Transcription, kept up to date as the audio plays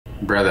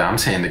Brother, I'm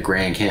saying the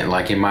Grand Canyon.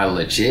 Like in my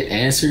legit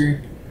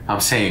answer,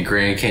 I'm saying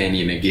Grand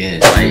Canyon again.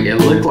 Like it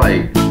looked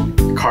like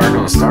car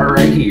gonna start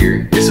right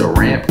here. It's a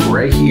ramp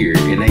right here,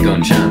 and they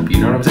gonna jump. You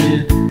know what I'm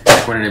saying?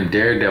 Like one of them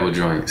Daredevil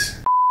joints.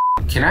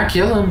 Can I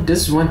kill him? This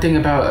is one thing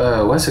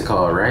about what's it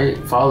called, right?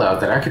 Fallout,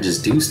 that I could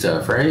just do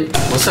stuff, right?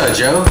 What's up,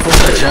 Joe?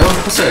 What's up, Joe?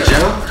 What's up,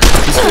 Joe?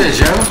 What's good,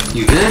 Joe?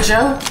 You good,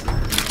 Joe?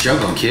 Joe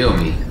gonna kill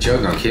me.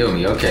 Joe gonna kill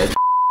me. Okay.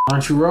 Why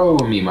don't you roll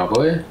with me, my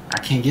boy? I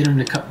can't get him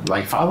to come,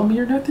 like, follow me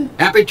or nothing?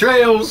 Happy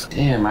trails!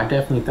 Damn, I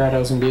definitely thought I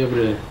was gonna be able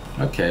to.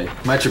 Okay.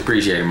 Much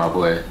appreciated, my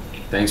boy.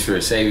 Thanks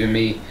for saving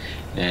me.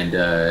 And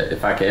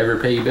if I could ever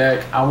pay you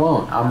back, I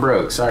won't. I'm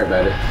broke. Sorry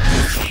about it.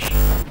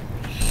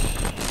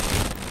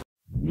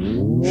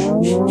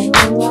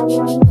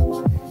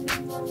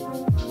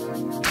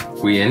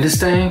 We in this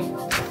thing?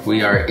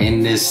 We are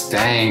in this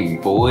thing,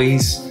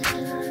 boys.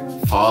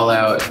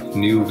 Fallout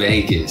New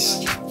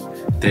Vegas.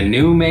 The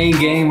new main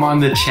game on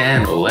the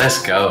channel.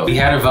 Let's go. We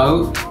had a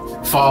vote.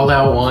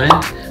 Fallout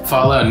won.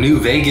 Fallout New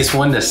Vegas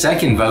won the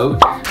second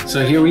vote.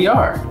 So here we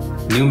are.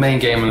 New main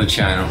game on the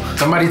channel.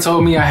 Somebody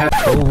told me I had.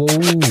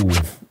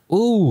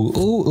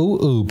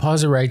 Ooh.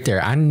 Pause it right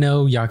there. I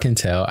know y'all can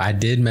tell I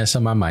did mess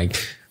up my mic.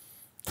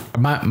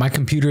 My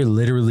computer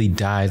literally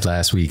died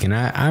last week and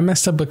I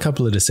messed up a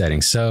couple of the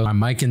settings. So my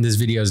mic in this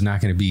video is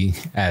not going to be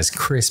as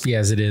crispy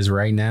as it is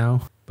right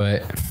now,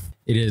 but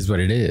it is what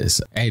it is.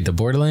 Hey, the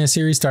Borderlands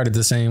series started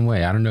the same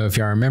way. I don't know if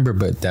y'all remember,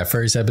 but that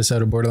first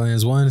episode of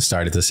Borderlands 1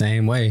 started the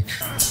same way.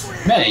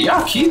 Man,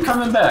 y'all keep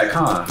coming back,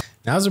 huh?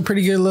 That was a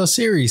pretty good little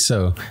series,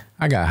 so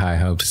I got high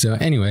hopes. So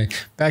anyway,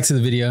 back to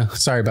the video.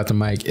 Sorry about the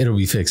mic. It'll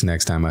be fixed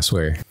next time, I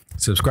swear.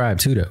 Subscribe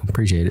too though,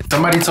 appreciate it.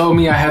 Somebody told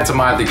me I had to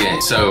mod the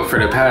game. So for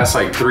the past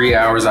like 3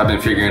 hours, I've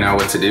been figuring out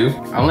what to do.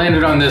 I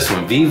landed on this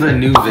one, Viva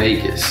New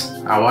Vegas.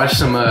 I watched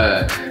some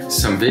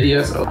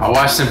videos.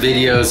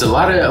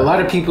 A lot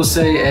of people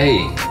say,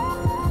 hey,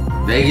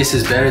 Vegas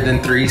is better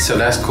than 3, so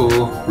that's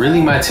cool.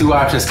 Really, my two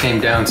options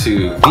came down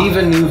to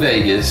Viva New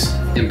Vegas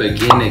and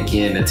Begin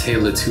Again, A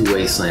Tale of Two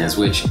Wastelands,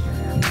 which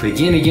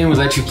Begin Again would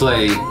let you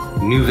play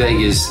New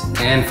Vegas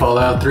and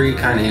Fallout 3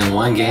 kind of in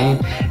one game,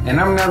 and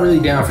I'm not really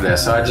down for that,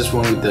 so I just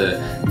went with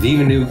the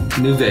Viva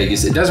New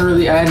Vegas. It doesn't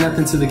really add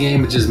nothing to the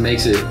game, it just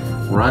makes it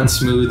run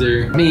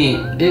smoother. I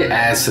mean, it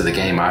adds to the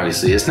game,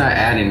 obviously. It's not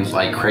adding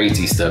like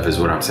crazy stuff is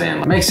what I'm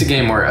saying. It makes the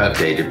game more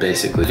updated,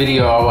 basically. The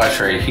video I'll watch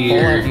right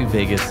here. Fallout New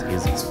Vegas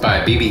is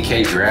by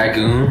BBK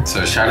Dragoon.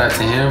 So shout out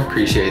to him,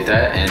 appreciate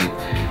that. And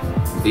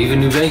Viva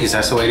New Vegas,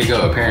 that's the way to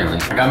go, apparently.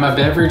 I got my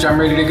beverage, I'm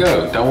ready to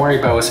go. Don't worry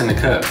about what's in the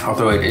cup.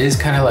 Although it is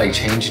kind of like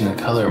changing the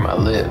color of my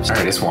lips. All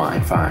right, it's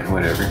wine, fine,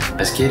 whatever.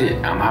 Let's get it.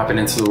 I'm hopping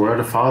into the world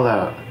of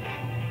Fallout.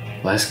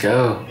 Let's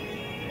go.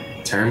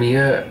 Turn me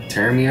up,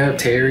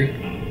 Terry.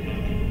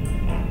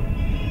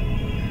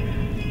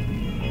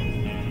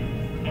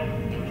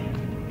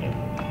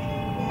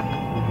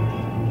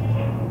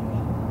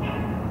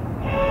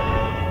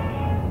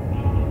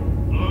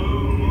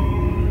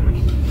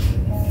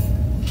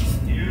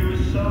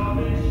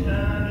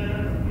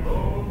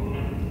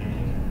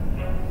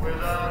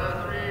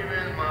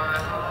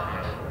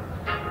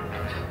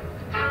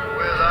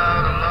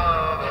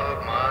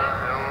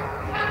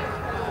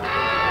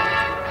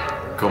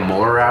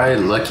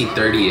 Gomorai, Lucky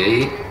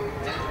 38,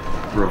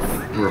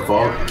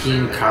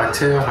 Revolting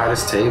Cocktail,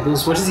 Hottest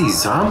Tables. What is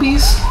these,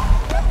 zombies?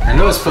 I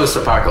know it's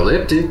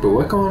post-apocalyptic, but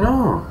what's going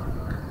on?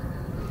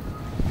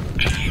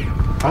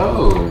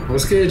 Oh,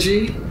 what's good,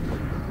 G?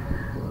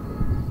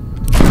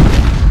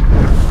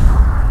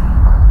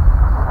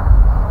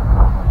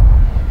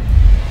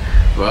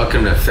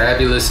 Welcome to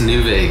fabulous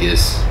New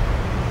Vegas.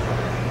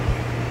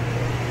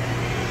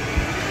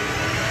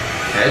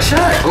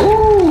 Headshot?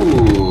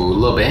 Ooh,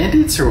 little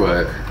bandits or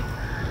what?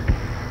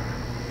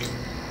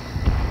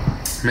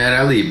 Man,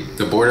 I leave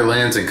the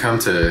Borderlands and come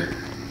to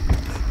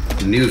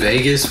New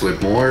Vegas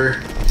with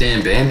more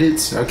damn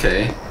bandits?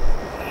 Okay.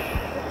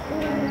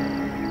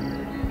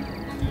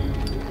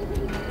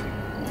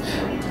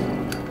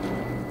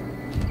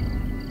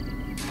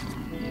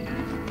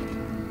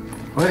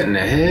 What in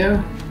the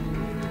hell?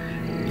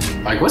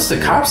 Like, what's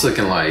the cops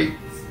looking like?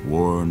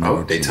 War.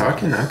 Oh, they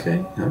talking?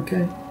 Okay.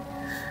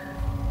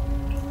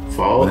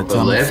 Fall when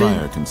atomic 11?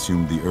 fire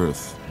consumed the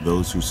earth,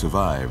 those who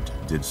survived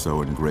did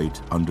so in great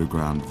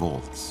underground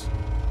vaults.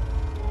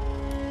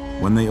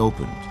 When they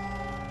opened,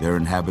 their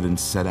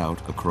inhabitants set out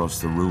across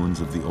the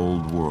ruins of the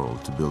old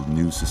world to build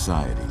new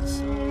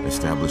societies,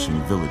 establishing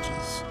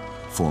villages,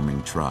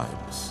 forming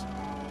tribes.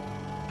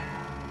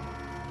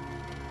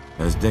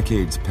 As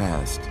decades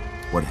passed,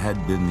 what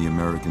had been the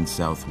American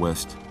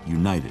Southwest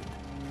united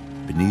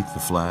beneath the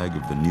flag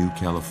of the new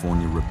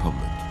California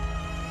Republic,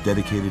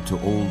 dedicated to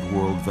old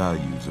world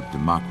values of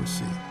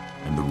democracy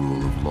and the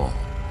rule of law.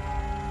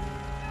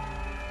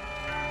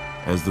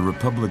 As the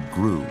Republic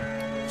grew,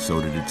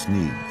 so did its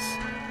needs.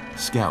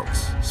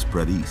 Scouts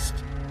spread east,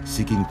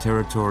 seeking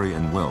territory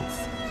and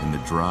wealth in the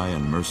dry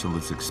and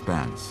merciless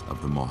expanse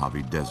of the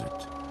Mojave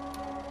Desert.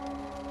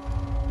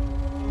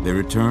 They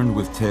returned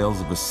with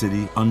tales of a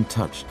city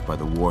untouched by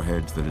the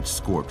warheads that had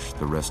scorched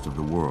the rest of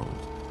the world,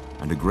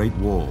 and a great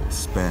wall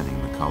spanning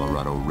the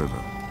Colorado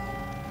River.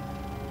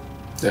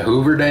 The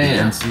Hoover The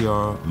Dam.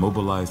 NCR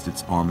mobilized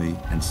its army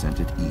and sent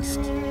it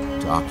east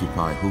to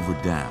occupy Hoover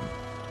Dam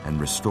and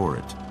restore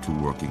it to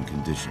working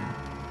condition.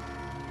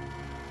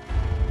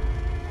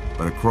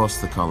 But across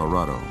the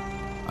Colorado,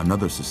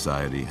 another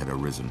society had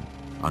arisen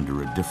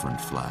under a different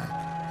flag.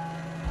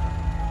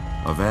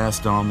 A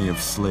vast army of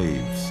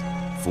slaves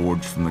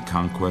forged from the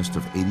conquest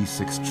of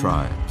 86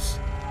 tribes,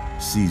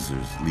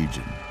 Caesar's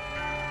Legion.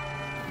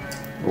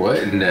 What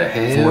in the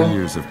hell? 4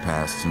 years have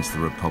passed since the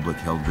Republic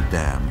held the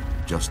dam,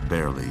 just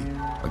barely,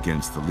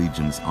 against the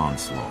Legion's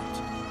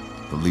onslaught.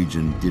 The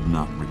Legion did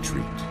not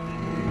retreat.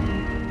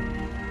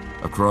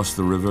 Across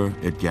the river,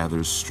 it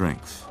gathers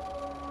strength.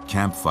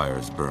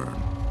 Campfires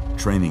burn,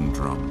 training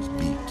drums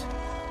beat.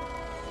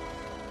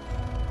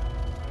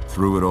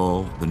 Through it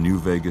all, the New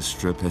Vegas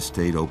Strip has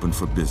stayed open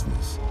for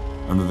business,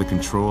 under the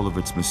control of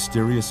its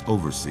mysterious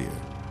overseer,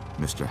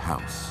 Mr.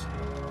 House,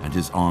 and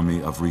his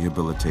army of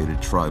rehabilitated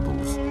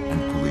tribals and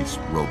police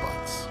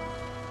robots.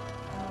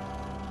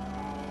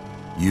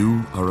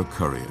 You are a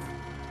courier,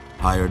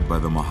 hired by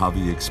the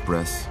Mojave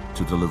Express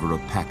to deliver a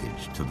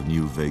package to the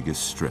New Vegas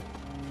Strip.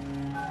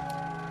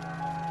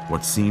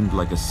 What seemed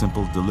like a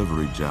simple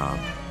delivery job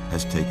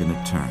has taken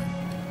a turn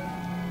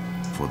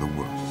for the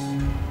worse.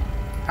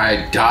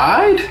 I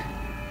died?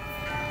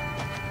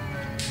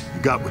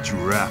 You got what you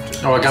were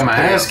after. Oh, I got my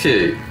ass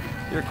kicked.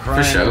 You're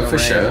crying For sure, in the for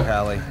rain, sure.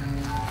 Pally.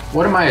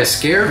 What am I, a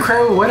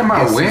scarecrow? What am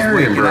I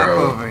wearing,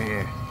 bro? Over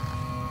here.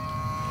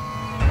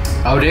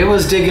 Oh, they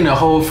was digging a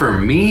hole for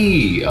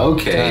me. Time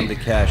Okay. to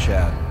cash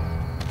out.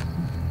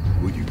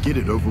 Will you get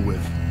it over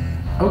with?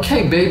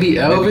 Okay, baby Maybe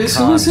Elvis,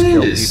 who cons is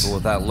kill this? people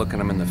without looking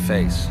them in the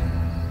face.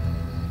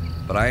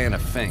 But I ain't a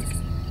fink.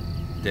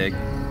 Dig?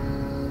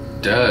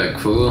 Doug,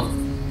 fool.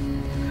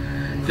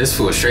 This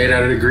fool straight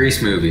out of the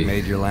Grease movie.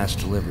 Made your last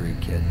delivery,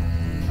 kid.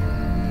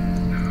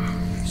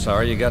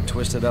 Sorry you got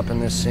twisted up in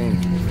this scene.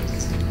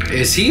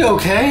 Is he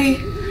okay?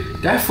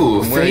 That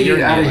fool From where faded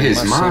you're out of kneeling his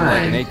must seem like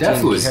an mind. That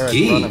 18 fool is carat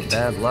run of geeked.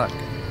 bad luck.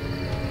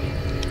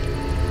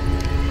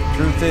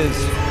 Truth is,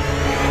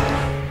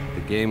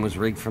 the game was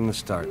rigged from the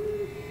start.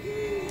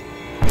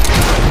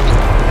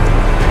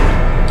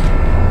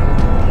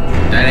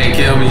 That ain't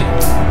kill me.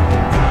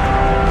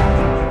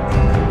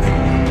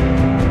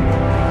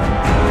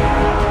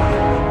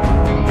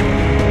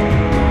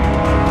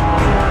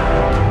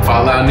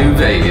 Fallout New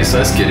Vegas.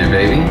 Let's get it,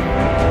 baby.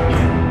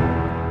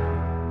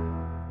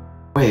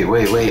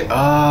 Wait.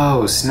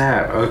 Oh,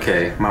 snap.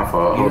 Okay, my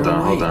fault. Hold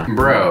on.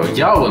 Bro,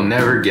 y'all will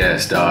never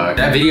guess, dog.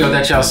 That video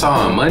that y'all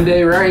saw on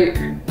Monday, right?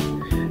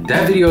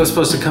 That video was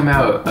supposed to come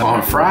out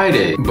on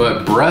Friday,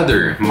 but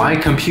brother, my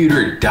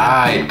computer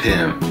died,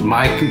 pimp.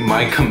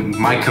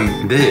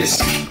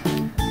 This.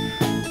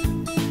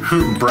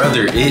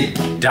 Brother,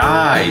 it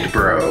died,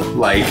 bro.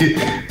 Like,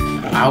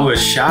 I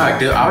was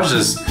shocked. I was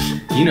just,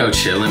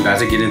 chilling, about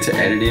to get into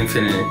editing,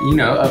 finna,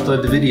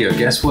 upload the video.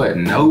 Guess what?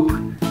 Nope.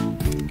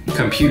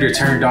 Computer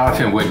turned off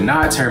and would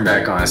not turn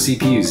back on.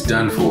 CPU's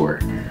done for.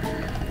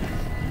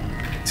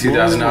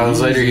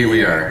 $2,000 later, here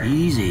we are.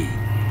 Easy.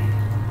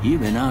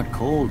 You've been out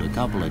cold a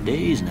couple of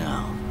days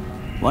now.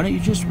 Why don't you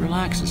just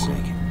relax a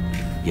second?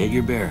 Get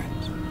your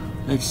bearings.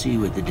 Let's see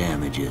what the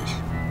damage is.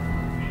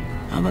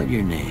 How about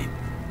your name?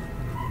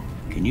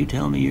 Can you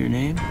tell me your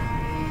name?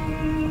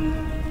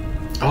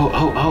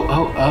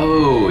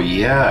 Oh,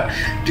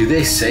 yeah. Do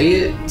they say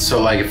it?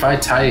 So, like, if I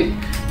type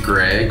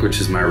Greg, which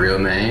is my real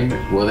name,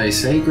 will they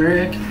say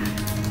Greg?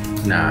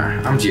 Nah,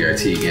 I'm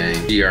GRT, gang.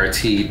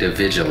 GRT the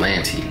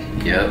Vigilante.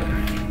 Yep.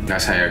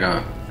 That's how you're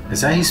going.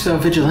 Is that how you spell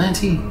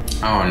vigilante?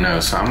 I don't know,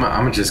 so I'm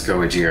gonna just go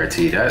with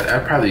GRT.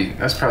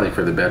 That's probably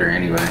for the better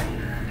anyway.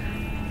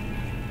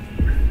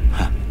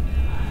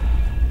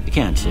 I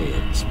can't say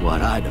it's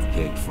what I'd have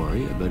picked for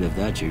you, but if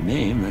that's your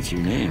name, that's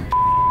your name.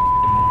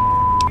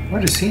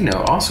 What does he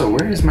know? Also,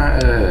 where is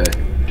my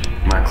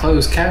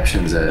closed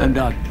captions at? I'm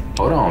Doc.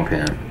 Hold on,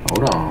 Pam.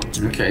 Hold on.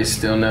 Okay,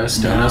 still no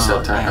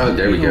subtitle. Oh,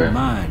 there we You go. don't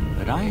mind,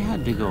 but I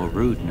had to go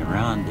rooting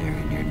around there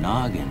in your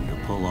noggin to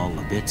pull all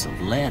the bits of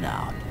lead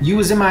out. You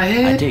was in my I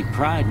head? take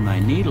pride in my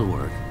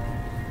needlework,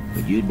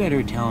 but you'd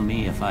better tell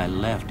me if I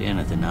left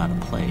anything out of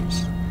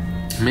place.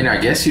 I mean, I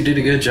guess you did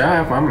a good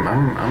job.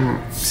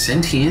 I'm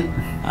sentient.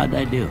 How'd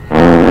I do?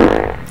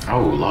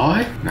 Oh,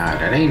 Lord? Nah,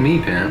 that ain't me,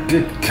 Pam.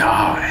 Good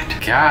God.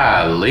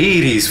 Golly,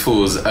 these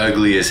fools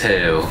ugly as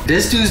hell.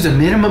 This dude's the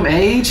minimum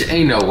age?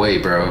 Ain't no way,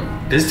 bro.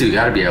 This dude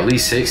gotta be at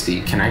least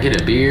 60. Can I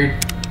get a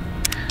beard?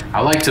 I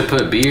like to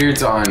put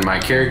beards on my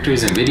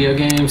characters in video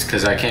games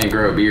because I can't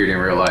grow a beard in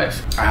real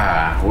life.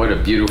 Ah, what a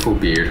beautiful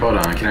beard. Hold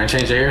on, can I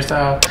change the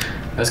hairstyle?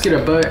 Let's get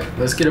a buzz.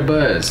 Let's get a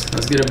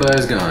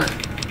buzz going.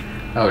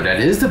 Oh, that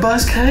is the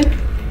buzz cut?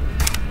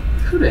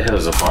 Who the hell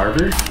is a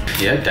barber?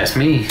 Yep, that's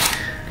me.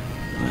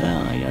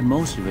 Well, I got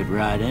most of it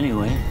right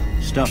anyway.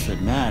 Stuff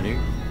that mattered.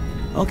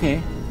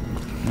 Okay.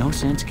 No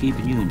sense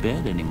keeping you in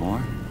bed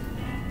anymore.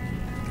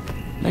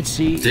 Let's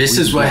see. This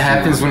is what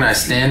happens when I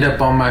stand up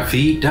on my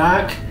feet,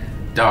 Doc?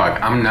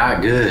 Dog, I'm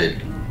not good.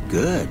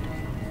 Good.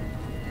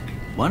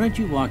 Why don't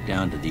you walk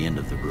down to the end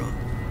of the room?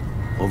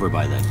 over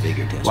by that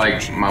bigger test Like,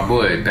 machine. my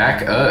boy,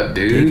 back up,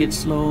 dude. Take it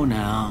slow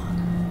now.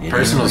 It ain't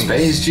Personal a race.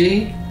 space,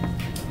 G?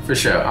 For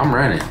sure, I'm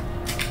running.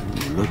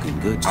 You're looking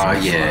good so Oh,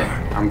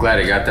 yeah. far. I'm glad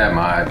I got that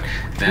mod. Go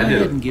That ahead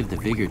did. and give the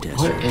vigor test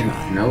What? a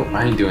try. Nope,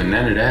 I ain't doing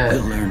none of that.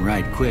 You'll learn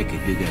right quick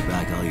if you get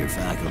back all your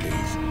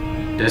faculties.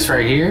 This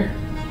right here?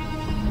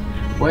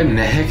 What in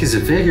the heck is a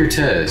vigor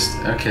test?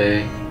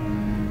 Okay.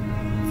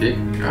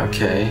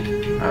 Okay.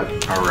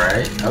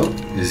 Alright. Oh,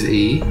 this is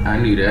E. I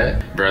knew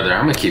that. Brother,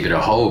 I'm gonna keep it a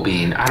whole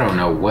bean. I don't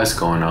know what's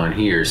going on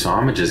here, so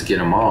I'm gonna just get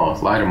them all.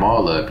 Light them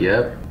all up,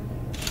 yep.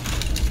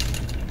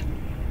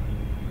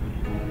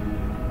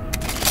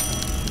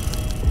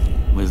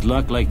 With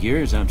luck like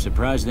yours, I'm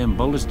surprised them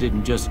bullets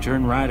didn't just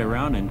turn right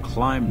around and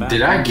climb back.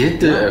 Did I get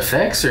the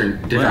effects or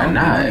did well, I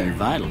not? You know your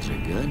vitals are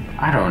good.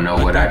 I don't know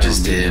But what I that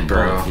just don't mean did, them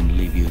bro. bullets didn't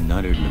leave you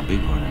nuttered in a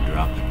bighorn and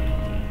drop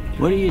it.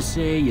 What do you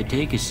say you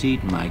take a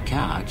seat in my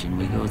couch and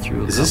we go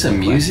through Is this a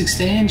music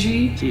stand,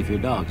 G? See if your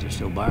dogs are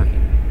still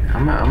barking.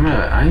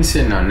 I ain't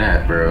sitting on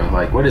that, bro.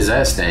 Like, what is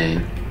that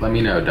stain? Let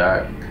me know,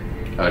 Doc.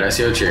 Oh, that's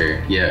your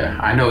chair. Yeah,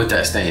 I know what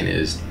that stain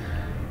is.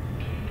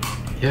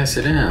 Yeah,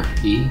 sit down.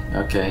 E,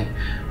 okay.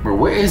 But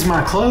where is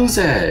my clothes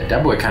at?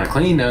 That boy kind of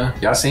clean, though.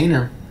 Y'all seen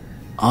him.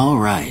 All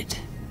right.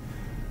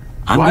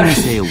 I'm Why going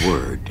to did- say a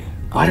word.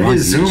 Why I did want it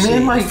you to zoom say in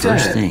the like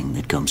first that? thing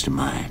that comes to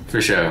mind.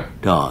 For sure.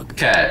 Dog.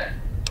 Cat.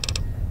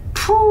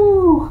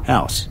 Whew.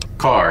 House.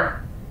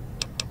 Car.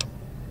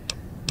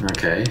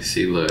 Okay,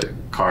 see, look.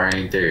 Car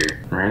ain't there.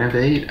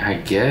 Renovate, I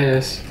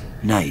guess.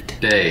 Night.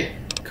 Day.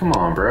 Come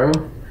on, bro.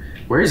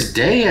 Where's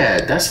day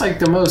at? That's like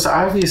the most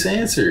obvious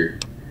answer.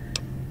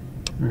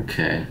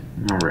 Okay.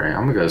 Alright,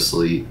 I'm gonna go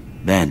sleep.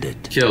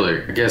 Bandit.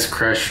 Killer. I guess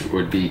crush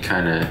would be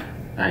kind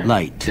of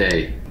Light.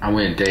 Day. I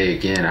went day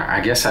again.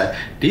 I guess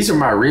these are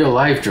my real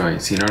life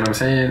joints, you know what I'm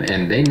saying?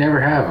 And they never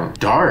have them.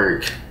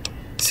 Dark.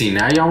 See,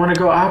 now y'all want to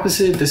go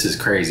opposite? This is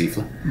crazy.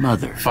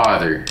 Mother.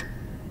 Father.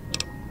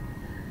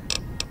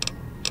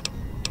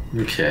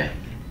 Okay.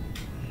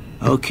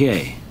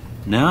 Okay.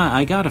 Now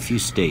I got a few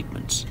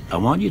statements. I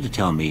want you to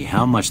tell me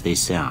how much they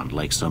sound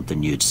like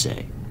something you'd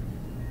say.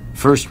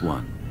 First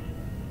one.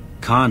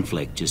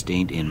 Conflict just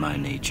ain't in my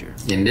nature.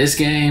 In this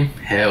game,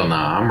 hell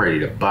nah. I'm ready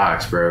to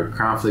box, bro.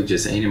 Conflict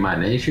just ain't in my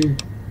nature.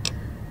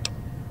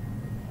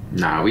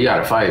 Nah, we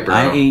gotta fight, bro.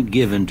 I ain't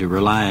given to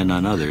relying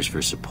on others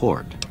for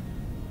support.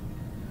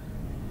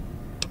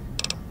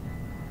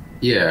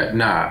 Yeah,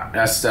 nah.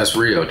 That's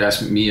real.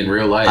 That's me in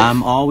real life.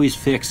 I'm always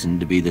fixin'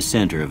 to be the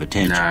center of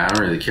attention. Nah, I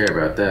don't really care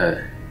about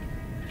that.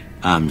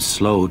 I'm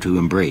slow to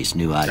embrace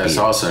new ideas. That's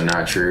also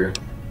not true.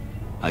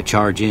 I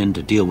charge in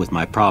to deal with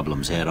my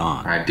problems head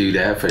on. I do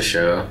that for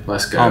sure.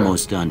 Let's go.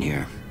 Almost done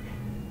here.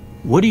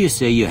 What do you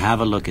say you have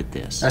a look at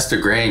this? That's the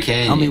Grand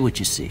Canyon. Tell me what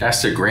you see.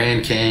 That's the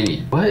Grand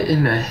Canyon. What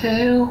in the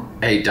hell?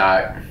 Hey,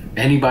 Doc.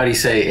 Anybody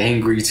say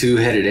angry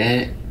two-headed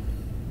ant?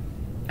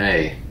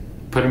 Hey,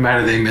 put them out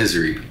of their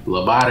misery.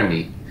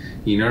 Lobotomy.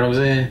 You know what I'm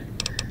saying?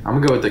 I'm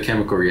gonna go with the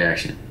chemical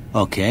reaction.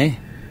 Okay.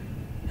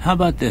 How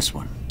about this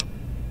one?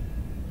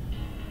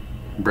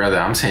 Brother,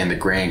 I'm saying the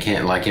Grand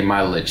Canyon. Like, in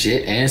my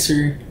legit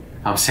answer,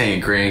 I'm saying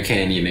Grand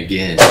Canyon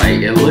again.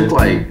 Like, it looked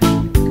like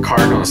car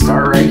gonna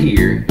start right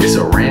here. It's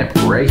a ramp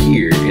right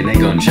here, and they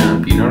gonna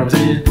jump. You know what I'm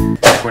saying?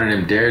 Like one of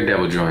them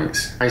Daredevil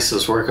joints.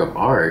 Priceless work of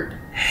art.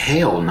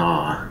 Hell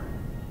nah.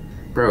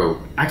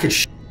 Bro, I could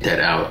that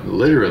out,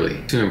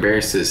 literally. Too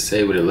embarrassed to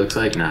say what it looks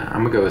like? Nah,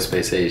 I'm gonna go with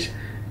space age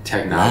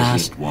technology.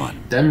 Last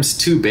one. Them's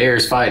two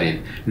bears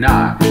fighting.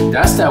 Nah,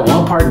 that's that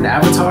one part in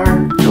Avatar,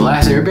 The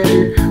Last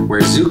Airbender,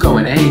 where Zuko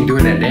and Aang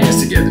doing that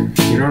dance together.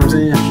 You know what I'm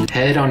saying?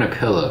 Head on a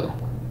pillow.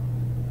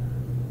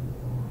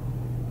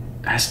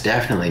 That's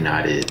definitely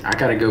not it. I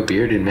gotta go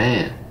bearded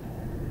man.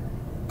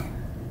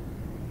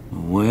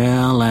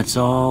 Well, that's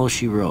all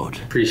she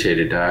wrote. Appreciate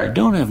it, I Doc.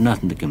 don't have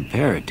nothing to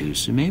compare it to,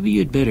 so maybe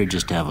you'd better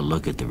just have a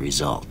look at the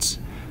results.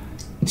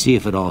 See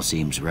if it all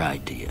seems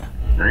right to you.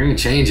 I ain't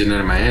changing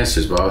none of my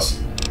answers, boss.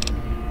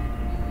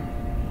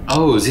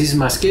 Oh, these are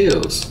my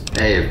skills.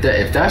 Hey,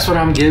 if that's what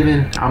I'm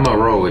given, I'm gonna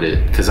roll with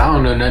it. Cause I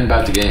don't know nothing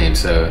about the game,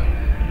 so.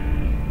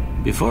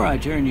 Before I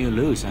turn you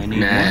loose, I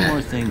need one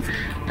more thing from you.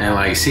 And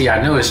like, see,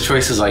 I know it's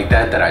choices like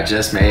that I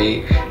just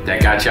made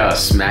that got y'all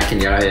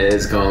smacking y'all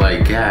heads going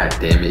like, God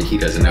damn it, he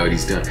doesn't know what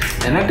he's doing.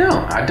 And I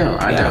don't.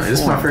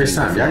 This is my first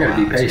time. Y'all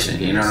gotta be patient,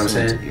 you know what I'm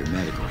saying? Your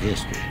medical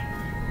history.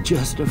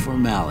 Just a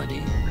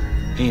formality.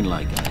 Ain't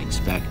like I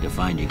expect to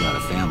find you got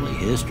a family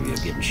history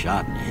of getting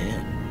shot in the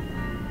head.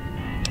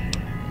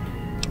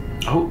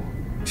 Oh,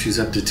 choose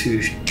up to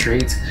 2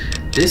 traits.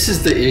 This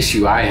is the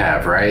issue I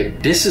have, right?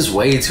 This is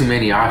way too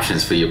many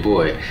options for your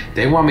boy.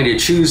 They want me to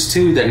choose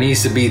 2, there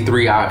needs to be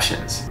 3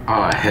 options.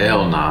 Oh,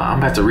 hell nah. I'm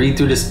about to read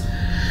through this.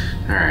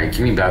 All right,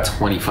 give me about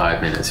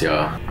 25 minutes,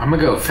 y'all. I'm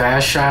gonna go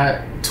fast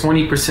shot,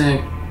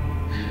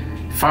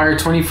 20%, fire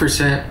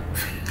 20%,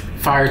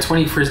 fire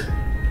 20%,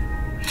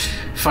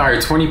 fire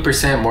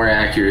 20% more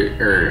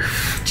accurate,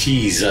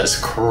 Jesus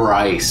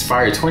Christ.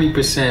 Fire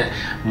 20%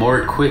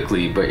 more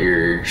quickly, but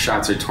your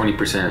shots are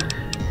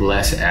 20%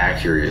 less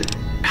accurate.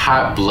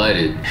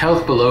 Hot-blooded,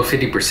 health below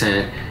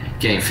 50%,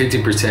 Gain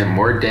 50%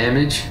 more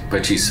damage,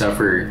 but you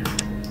suffer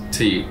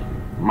to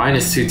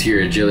 -2 to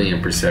your agility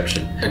and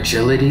perception.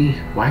 Agility?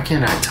 Why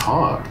can't I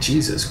talk?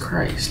 Jesus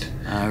Christ.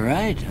 All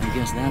right, I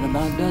guess that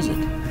about does it.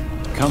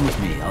 Come with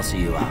me, I'll see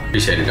you out.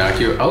 Appreciate it, Doc.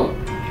 Oh,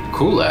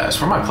 cool ass.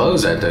 Where my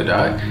clothes at though,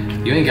 Doc?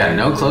 You ain't got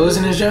no clothes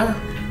in this job?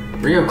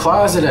 Where your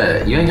closet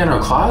at? You ain't got no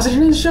closet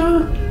in this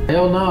job?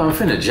 Hell no, I'm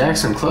finna jack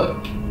some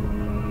clothes.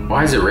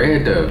 Why is it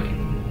red though?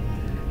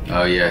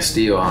 Oh yeah,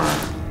 steal,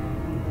 huh?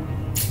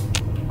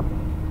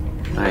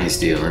 I ain't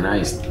stealing,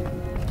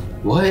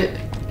 What?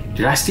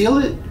 Did I steal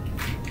it?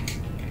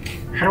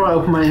 How do I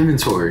open my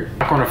inventory?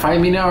 Wanna fight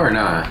me now or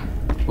not?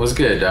 What's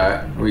good,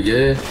 Doc? We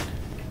good?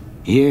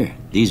 Here,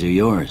 these are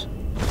yours.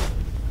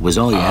 Was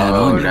all you had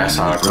on you that's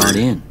when you awkward. brought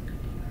in.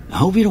 I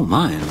hope you don't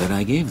mind, but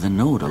I gave the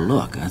note a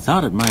look. I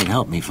thought it might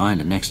help me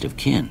find a next of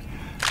kin.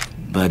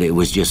 But it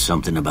was just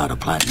something about a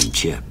platinum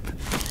chip.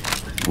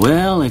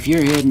 Well, if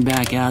you're heading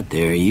back out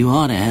there, you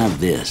ought to have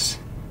this.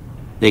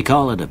 They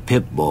call it a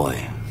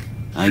Pip-Boy.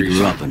 I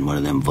grew up in one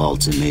of them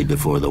vaults they made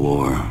before the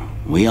war.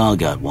 We all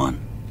got one.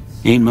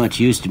 Ain't much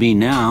use to me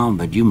now,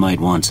 but you might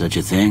want such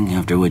a thing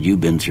after what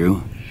you've been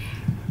through.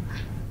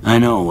 I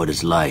know what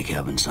it's like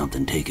having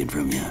something taken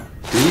from you.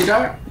 Do you,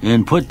 Doc?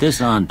 And put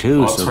this on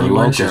too, so the 21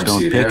 locals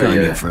don't jumpsuit, pick hell on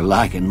yeah. you for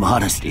lacking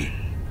modesty.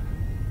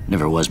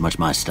 Never was much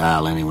my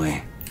style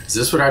anyway. Is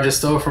this what I just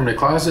stole from the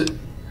closet?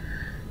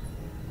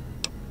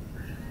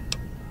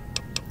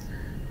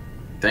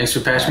 Thanks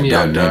for patching me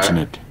up, Don't Doc. mention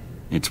it.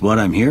 It's what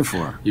I'm here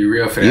for. You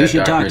real for that, You should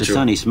Doc talk to Mitchell.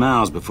 Sunny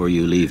Smiles before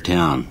you leave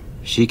town.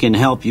 She can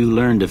help you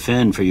learn to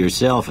fend for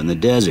yourself in the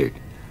desert.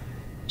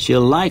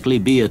 She'll likely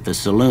be at the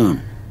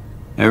saloon.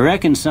 I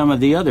reckon some of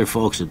the other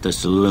folks at the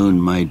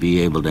saloon might be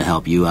able to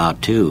help you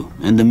out too.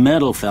 And the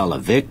metal fella,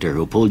 Victor,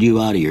 who pulled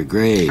you out of your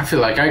grave. I feel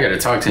like I gotta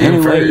talk to him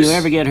Anyway, first. you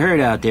ever get hurt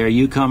out there,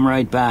 you come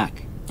right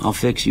back. I'll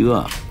fix you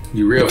up.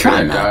 You real for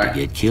Try that, not Doc. to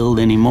get killed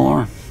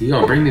anymore. You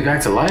gonna bring me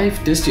back to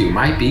life? This dude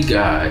might be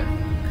God.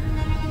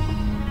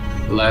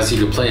 Allows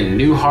you to play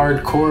new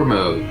hardcore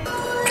mode.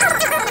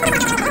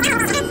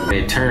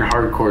 They turn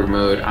hardcore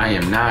mode. I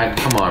am not.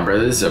 Come on,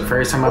 brother. This is the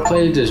first time I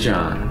played this,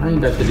 John. I ain't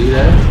about to do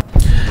that.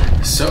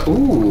 So,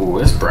 ooh,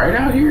 it's bright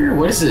out here.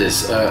 What is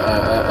this?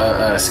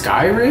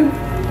 Skyrim?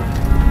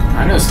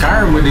 I know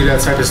Skyrim would do that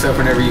type of stuff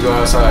whenever you go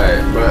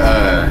outside, but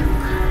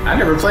I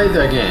never played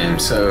that game.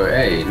 So,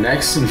 hey,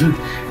 next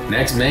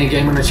main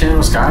game on the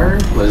channel,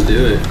 Skyrim. Let's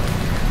do it.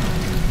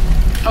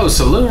 Oh,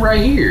 saloon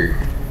right here.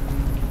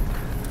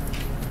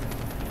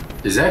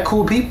 Is that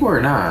cool people or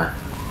not?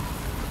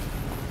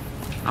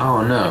 I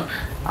don't know.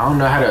 I don't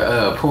know how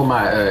to pull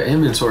my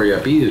inventory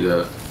up either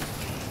though.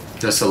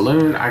 The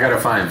saloon, I gotta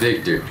find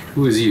Victor.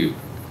 Who is you?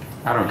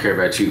 I don't care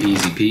about you,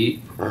 Easy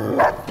Pete.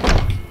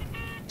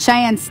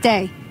 Cheyenne,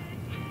 stay.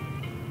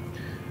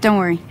 Don't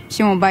worry,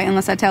 she won't bite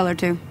unless I tell her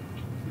to.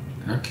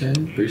 Okay,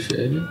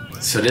 appreciate it.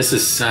 So this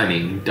is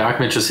Sunny. Doc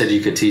Mitchell said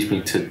you could teach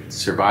me to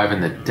survive in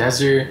the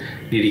desert.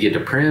 Need to get to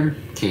Prim.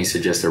 Can you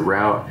suggest a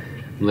route?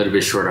 I'm a little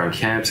bit short on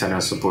camps. I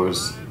don't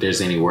suppose there's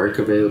any work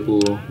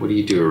available. What do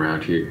you do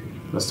around here?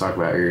 Let's talk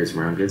about areas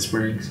around Good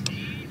Springs.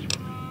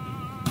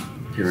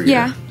 Here we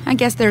Yeah, go. I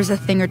guess there's a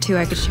thing or two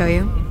I could show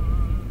you.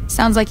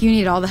 Sounds like you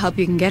need all the help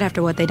you can get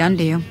after what they done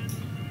to you.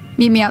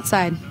 Meet me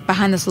outside,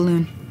 behind the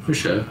saloon. For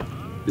sure.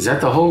 Is that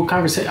the whole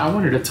conversation? I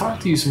wanted to talk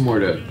to you some more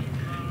though.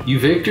 You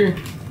Victor?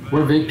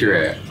 Where Victor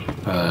at?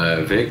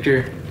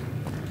 Victor?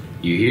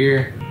 You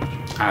here?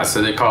 Ah,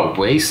 so they're called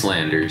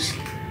Wastelanders.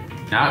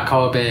 Not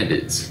called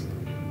bandits.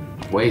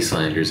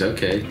 Wastelanders,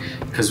 okay.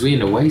 Because we in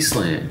the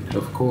wasteland.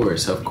 Of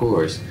course, of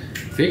course.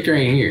 Victor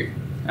ain't here.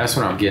 That's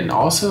what I'm getting.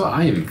 Also,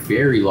 I am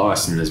very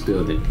lost in this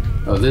building.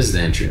 Oh, this is the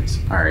entrance.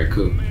 Alright,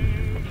 cool.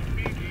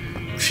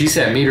 She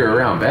said meet her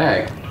around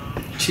back.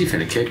 She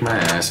finna kick my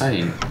ass. I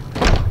ain't...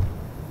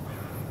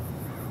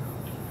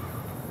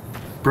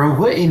 Bro,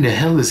 what in the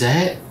hell is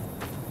that?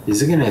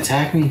 Is it gonna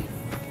attack me?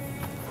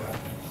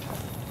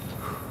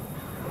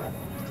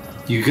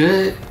 You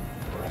good?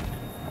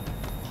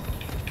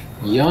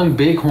 Young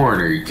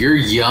Bighorner, you're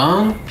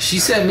young? She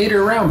said meet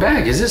her around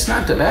back. Is this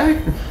not the back?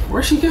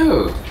 Where'd she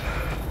go?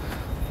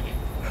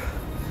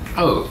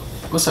 Oh,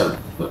 what's up?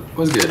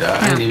 What's good?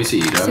 I didn't even see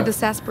you, See dog. the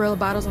sarsaparilla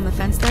bottles on the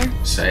fence there?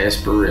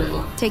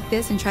 Sarsaparilla. Take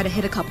this and try to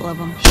hit a couple of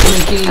them.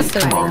 Sneaky. That's the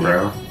Come right on,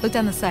 idea. bro. Look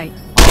down the sight.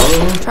 All of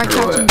them? Try Or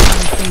crouching what? down and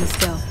staying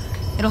still.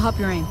 It'll help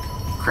your aim.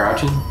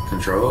 Crouching,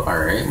 control. All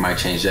right, might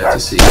change that to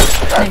C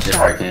Nice if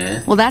shot. I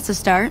can. Well, that's a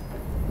start.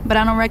 But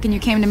I don't reckon you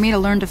came to me to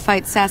learn to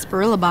fight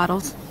sarsaparilla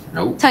bottles.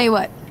 Nope. Tell you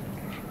what,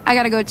 I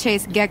gotta go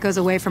chase geckos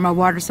away from our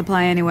water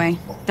supply anyway.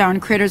 Darn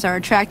critters are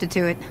attracted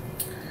to it.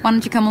 Why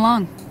don't you come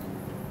along?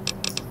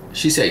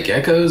 She said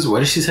geckos. What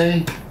did she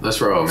say? Let's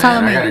roll, man.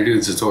 Follow me. I gotta do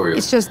the tutorial.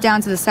 It's just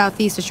down to the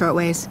southeast a short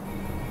ways.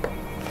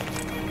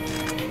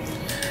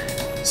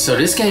 So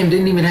this game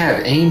didn't even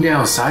have aim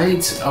down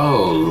sights?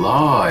 Oh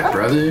lord,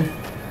 brother.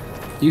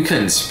 You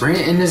couldn't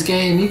sprint in this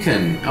game? You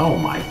couldn't... Oh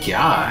my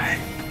god.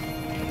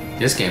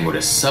 This game would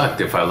have sucked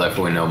if I left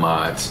with no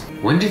mods.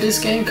 When did this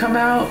game come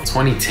out?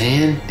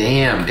 2010?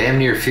 Damn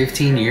near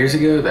 15 years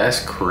ago? That's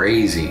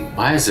crazy.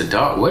 Why is the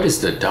dog, what is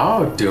the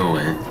dog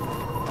doing?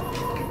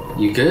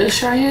 You good,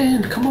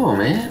 Cheyenne? Come on,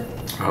 man.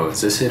 Oh,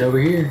 is this it over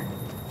here?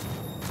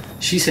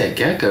 She said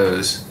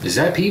geckos. Is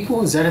that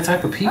people? Is that a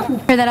type of people?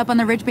 Hear that up on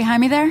the ridge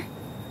behind me there?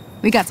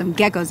 We got some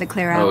geckos to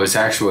clear out. Oh, it's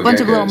actual Bunch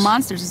geckos. of little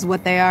monsters is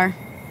what they are.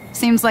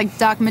 Seems like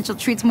Doc Mitchell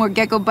treats more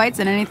gecko bites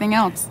than anything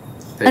else.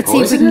 Let's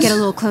see if we can get a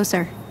little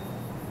closer.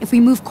 If we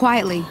move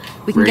quietly,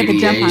 we can get the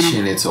jump on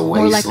them. It's a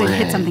More likely to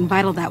hit wasteland. something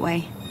vital that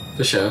way.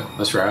 For sure.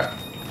 Let's rock.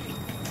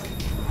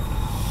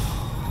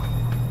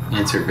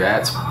 Enter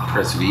bats.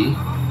 Press V.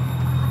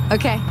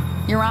 Okay,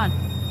 you're on.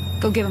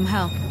 Go give him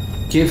hell.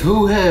 Give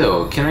who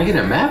hell? Can I get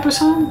a map or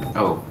something?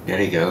 Oh,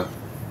 there you go.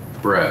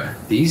 Bruh,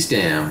 these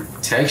damn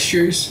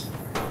textures,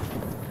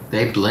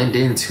 they blend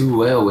in too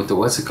well with the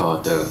what's it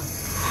called though.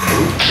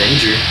 Ooh,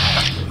 danger.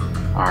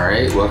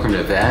 Alright, welcome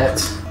to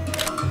Bats.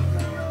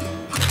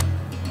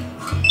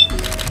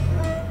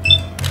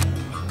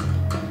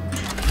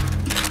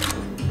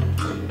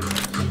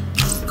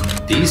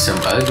 These some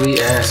ugly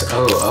ass.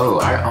 Oh,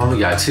 I only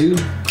got 2.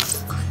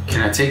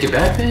 Can I take it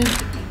back then?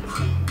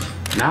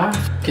 Nah,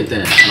 f it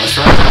then. Let's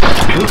try.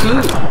 Who?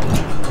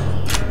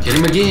 Hit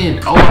him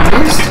again. Oh,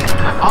 I missed.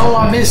 Oh,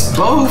 I missed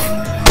both.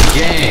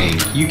 Gang,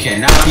 you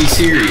cannot be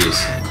serious.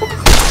 Sit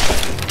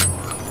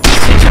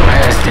your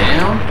ass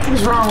down.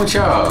 What's wrong with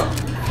y'all?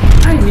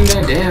 I ain't need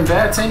that damn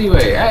bats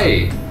anyway.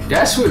 Hey,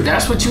 that's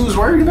what you was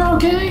worried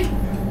about, gang?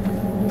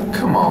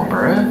 Come on,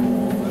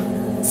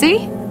 bruh.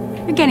 See?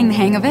 You're getting the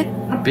hang of it.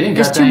 I've been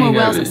There's got 2 the more hang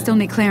wells of that it. still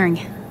need clearing.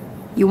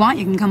 You want,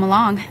 you can come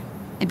along.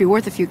 It'd be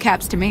worth a few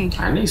caps to me.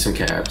 I need some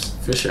caps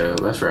for sure.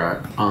 Let's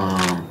rock.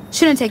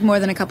 Shouldn't take more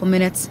than a couple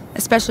minutes,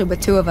 especially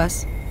with 2 of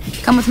us.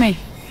 Come with me.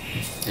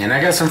 And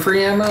I got some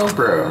free ammo,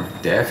 bro.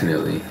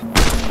 Definitely.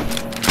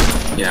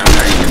 Yeah, I'm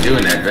not even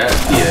doing that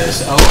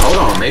BS. Oh, hold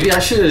on. Maybe I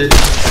should.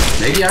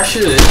 Maybe I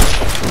should.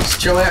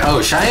 Sit your ass.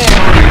 Oh, Cheyenne.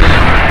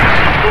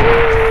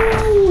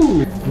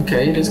 Ooh.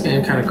 Okay, this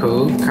game kind of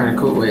cool. Kind of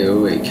cool.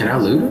 Wait. Can I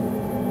loot him?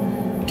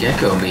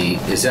 Gecko meat.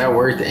 Is that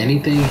worth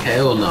anything?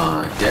 Hell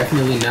nah.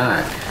 Definitely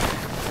not.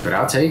 But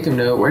I'll take him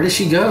though. Where did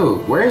she go?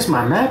 Where's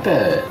my map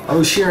at?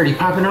 Oh, she already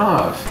popping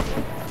off.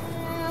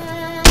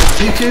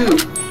 Piku.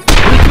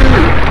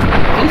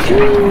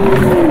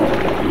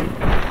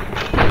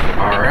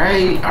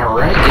 Alright.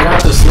 Get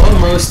out the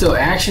slow-mo. Still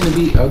action to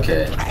be.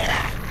 Okay.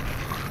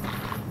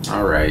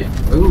 Alright.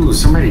 Ooh,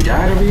 somebody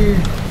died over here?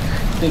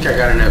 I think I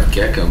got enough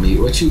gecko meat.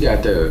 What you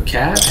got though?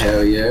 Cap?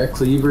 Hell yeah.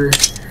 Cleaver.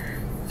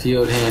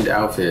 Field hand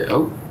outfit.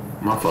 Oh,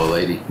 my fault,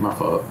 lady. My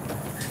fault.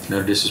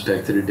 No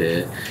disrespect to the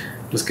dead.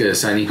 What's good,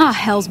 Sonny? Ah,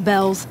 hell's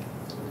bells.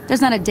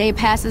 There's not a day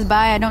passes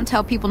by I don't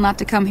tell people not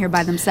to come here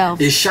by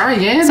themselves. Is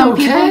Cheyenne Some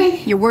okay?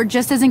 people, your word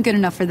just isn't good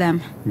enough for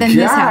them. Then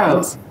this God.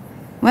 happens.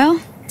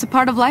 Well, it's a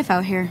part of life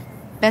out here.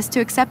 Best to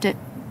accept it.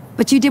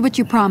 But you did what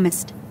you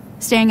promised.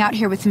 Staying out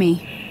here with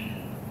me.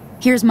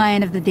 Here's my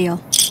end of the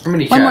deal. How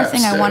many One more caps?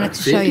 thing I wanted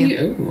to show 50?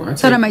 you. Ooh,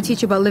 Thought I might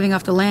teach you about living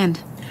off the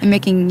land and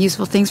making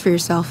useful things for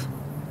yourself.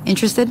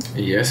 Interested?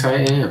 Yes, I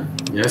am.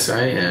 Yes,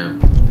 I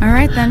am.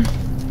 Alright then.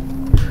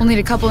 We'll need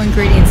a couple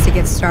ingredients to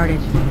get started.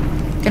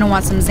 Gonna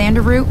want some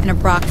xander root and a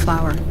brock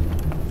flower.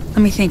 Let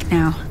me think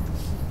now.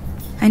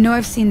 I know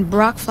I've seen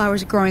brock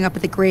flowers growing up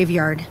at the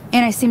graveyard,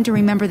 and I seem to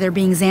remember there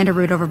being xander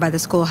root over by the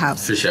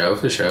schoolhouse. For sure,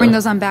 for sure. Bring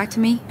those on back to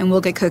me, and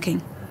we'll get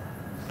cooking.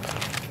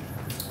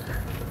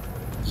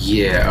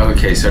 Yeah,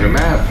 okay, so the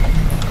map.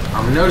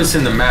 I'm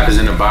noticing the map is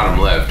in the bottom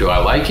left. Do I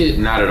like it?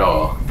 Not at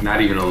all.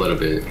 Not even a little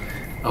bit.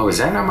 Oh, is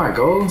that not my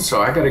goal?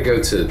 So I gotta go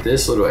to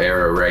this little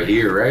arrow right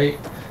here, right?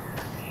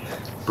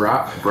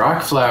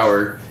 Brock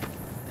flower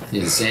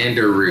and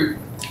xander root.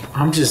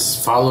 I'm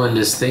just following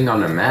this thing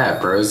on the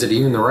map, bro. Is it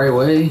even the right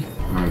way?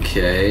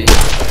 Okay.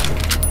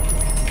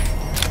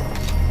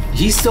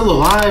 He's still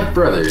alive,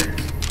 brother.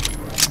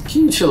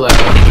 Can you chill out?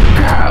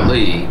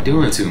 Golly,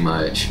 doing too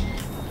much.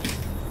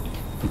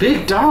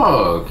 Big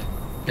dog.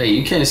 Hey,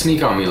 you can't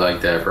sneak on me like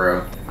that,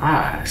 bro.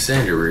 Ah,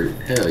 xander root.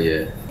 Hell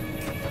yeah.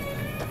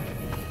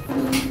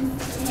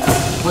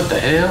 What the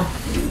hell?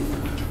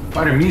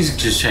 Why the music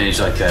just changed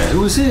like that?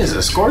 Who is this?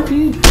 A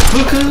scorpion?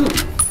 Look who!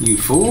 You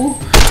fool!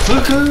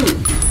 Look who!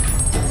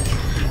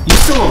 You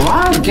still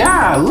alive?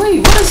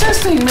 Golly, what is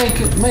this thing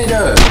made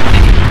of?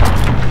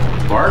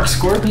 Bark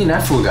scorpion?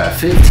 That fool got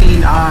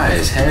 15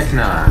 eyes. Heck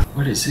nah.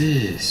 What is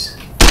this?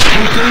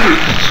 Look who!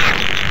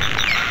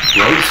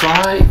 Rope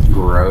slide?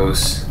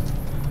 Gross.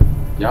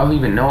 Y'all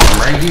even know I'm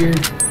right here?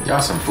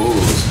 Y'all some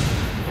fools.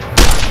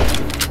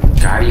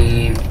 Got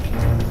him.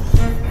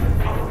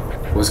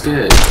 What's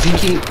good?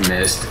 Pinky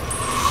missed.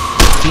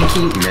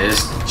 Pinky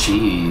missed.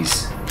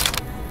 Jeez.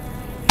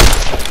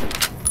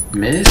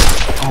 Missed?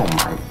 Oh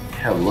my.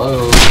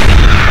 Hello.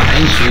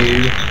 Thank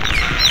you.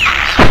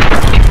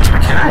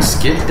 Can I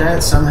skip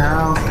that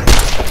somehow?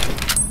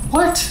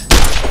 What?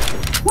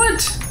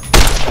 What?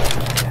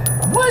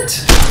 What?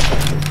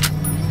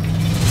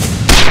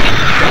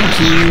 Thank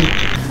you.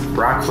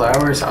 Rock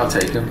flowers. I'll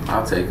take them.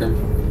 I'll take them.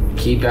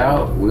 Keep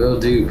out. Will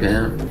do,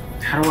 pimp.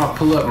 How do I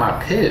pull up my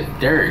pip?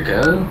 There we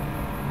go.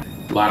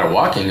 A lot of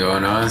walking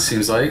going on,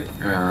 seems like.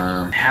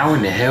 How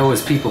in the hell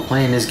is people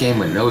playing this game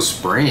with no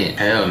sprint?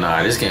 Hell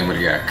nah, this game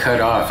would've got cut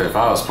off if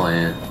I was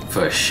playing,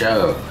 for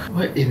sure.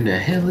 What in the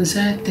hell is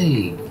that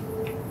thing?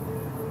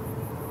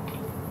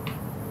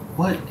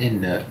 What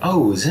in the...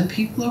 Oh, is them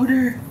people over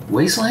there?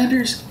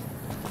 Wastelanders?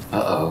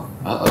 Uh-oh,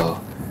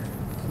 uh-oh.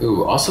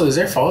 Ooh, also, is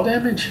there fall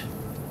damage?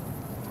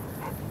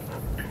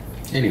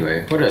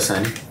 Anyway, what else,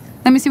 honey?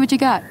 Let me see what you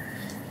got.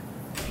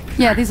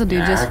 Yeah, these'll do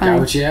just fine. I got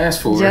what you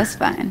asked for. Just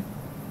fine.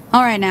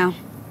 All right, now.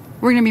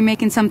 We're gonna be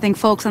making something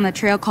folks on the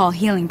trail call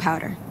healing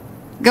powder.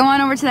 Go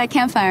on over to that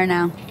campfire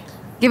now.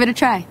 Give it a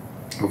try.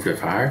 Over the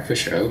fire? For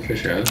sure, for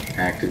sure.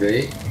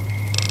 Activate.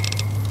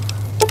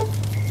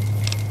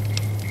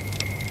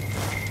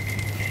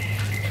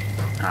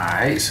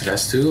 Alright, so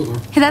that's 2 of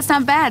them. Hey, that's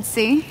not bad,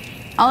 see?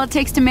 All it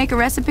takes to make a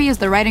recipe is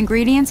the right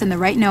ingredients and the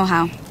right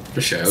know-how.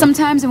 For sure.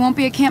 Sometimes it won't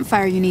be a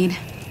campfire you need.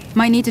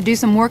 Might need to do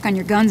some work on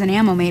your guns and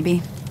ammo,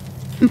 maybe.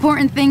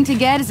 Important thing to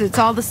get is it's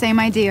all the same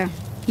idea.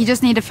 You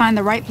just need to find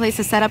the right place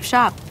to set up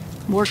shop.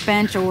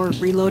 Workbench or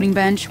reloading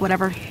bench,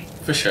 whatever.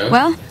 For sure.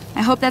 Well,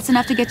 I hope that's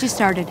enough to get you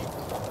started.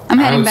 I'm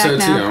heading back now. I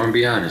hope so now. too, I'm gonna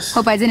be honest.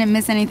 Hope I didn't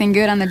miss anything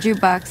good on the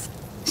jukebox.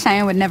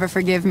 Cheyenne would never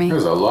forgive me. It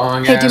was a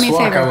long Hey, ass do me a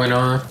walk favor. I went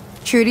on.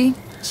 Trudy,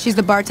 she's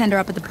the bartender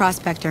up at the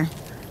Prospector.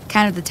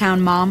 Kind of the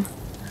town mom.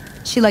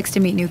 She likes to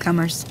meet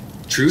newcomers.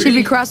 Trudy? She'd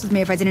be cross with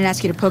me if I didn't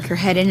ask you to poke your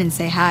head in and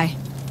say hi.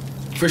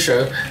 For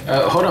sure.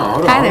 Hold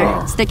on. Hi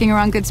there. Sticking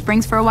around Good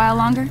Springs for a while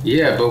longer?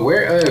 Yeah, but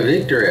where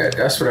Victor at?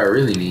 That's what I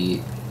really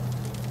need.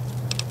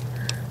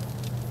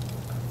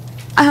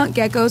 I hunt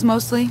geckos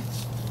mostly.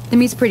 The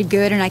meat's pretty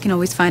good and I can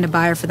always find a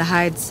buyer for the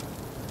hides.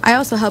 I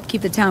also help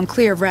keep the town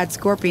clear of rat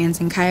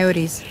scorpions and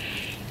coyotes.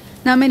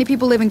 Not many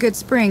people live in Good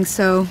Springs,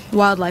 so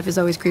wildlife is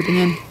always creeping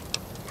in.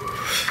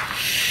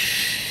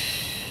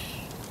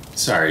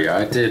 Sorry,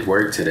 y'all. I did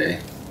work today.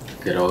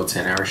 Good old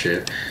 10-hour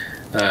shift.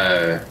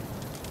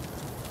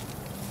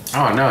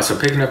 Oh no, so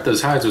picking up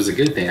those hides was a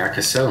good thing. I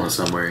could sell them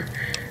somewhere.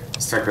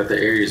 Let's talk about the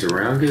areas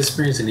around Good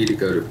Springs. I need to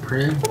go to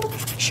Prim.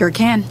 Sure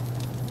can.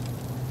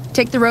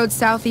 Take the road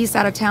southeast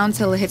out of town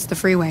till it hits the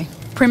freeway.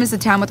 Prim is the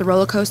town with the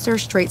roller coaster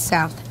straight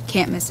south.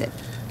 Can't miss it.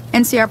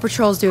 NCR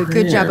patrols do a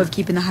good job of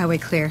keeping the highway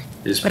clear.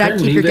 But I'd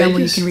keep your gun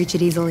where you can reach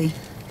it easily.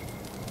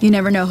 You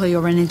never know who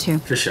you'll run into.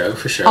 For sure,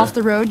 for sure. Off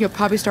the road, you'll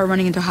probably start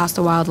running into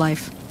hostile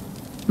wildlife.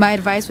 My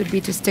advice would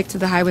be to stick to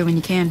the highway when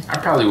you can. I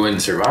probably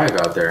wouldn't survive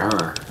out there,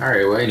 huh?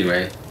 Alright, well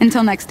anyway.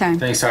 Until next time.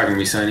 Thanks talking to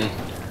me, Sonny.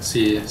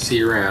 See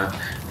you around.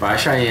 Bye,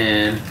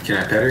 Cheyenne. Can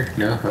I pet her?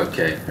 No?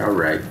 Okay.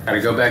 Alright.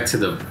 Gotta go back to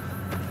the...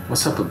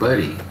 What's up,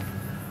 buddy?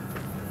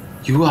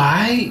 You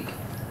alright?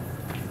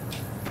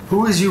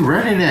 Who is you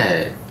running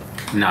at?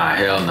 Nah,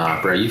 hell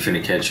nah, bro. You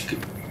finna catch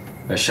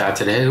a shot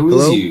to the head. Who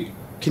is you?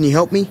 Can you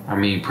help me? I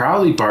mean,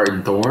 probably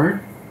Barton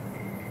Thorne.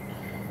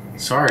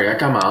 Sorry, I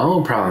got my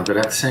own problems, but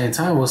at the same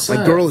time, what's up?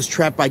 My girl is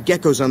trapped by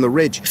geckos on the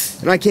ridge,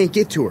 and I can't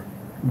get to her.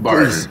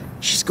 Barton. Please,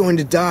 she's going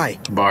to die.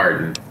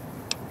 Barton.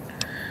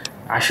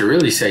 I should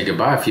really say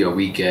goodbye for your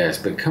weak ass,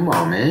 but come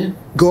on, man.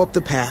 Go up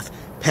the path,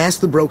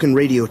 past the broken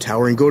radio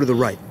tower, and go to the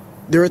right.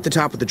 They're at the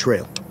top of the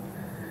trail.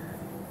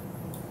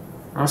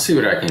 I'll see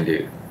what I can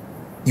do.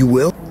 You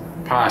will?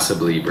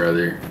 Possibly,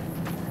 brother.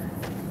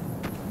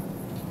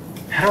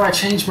 How do I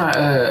change my,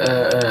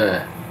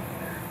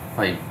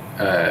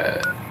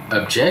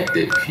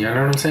 objective? You know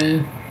what I'm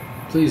saying?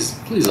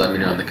 Please let me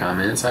know in the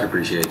comments. I'd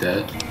appreciate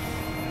that.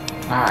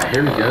 Alright,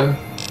 here we go.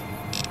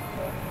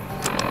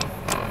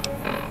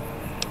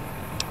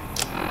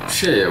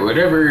 Shit,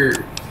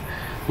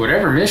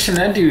 whatever mission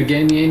that dude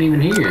gave me ain't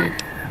even here.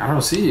 I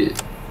don't see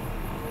it.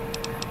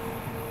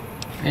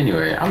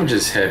 Anyway, I'm gonna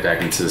just head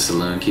back into the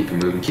saloon, keep it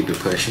moving, keep it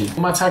pushing. Who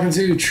am I talking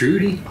to?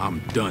 Trudy? I'm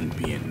done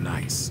being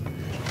nice.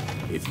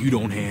 If you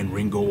don't hand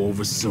Ringo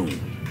over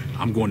soon,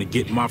 I'm going to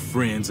get my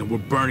friends and we're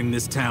burning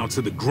this town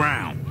to the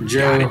ground.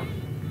 Joe,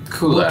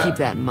 cool out. We'll keep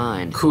that in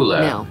mind. Cool out.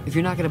 Now, if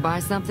you're not gonna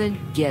buy something,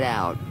 get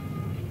out.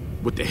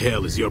 What the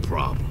hell is your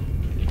problem?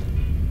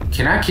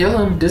 Can I kill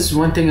him? This is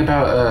one thing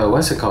about,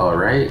 what's it called,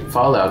 right?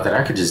 Fallout, that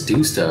I could just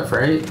do stuff,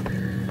 right?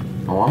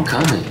 Oh, I'm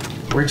coming.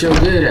 Where Joe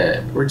good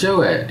at? Where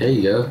Joe at? There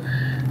you go.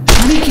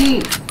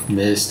 Sneaky!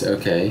 Missed,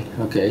 okay.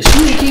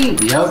 Sneaky!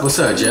 Yup, what's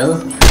up, Joe?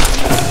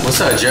 What's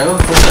up, Joe?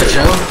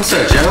 What's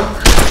up, Joe?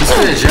 What's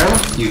good, Joe?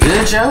 You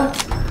good, Joe?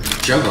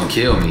 Joe gonna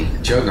kill me.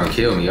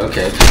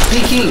 Okay.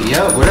 Sneaky!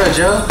 Yup, what up,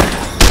 Joe?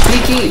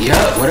 Sneaky!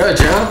 Yup, what up,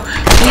 Joe?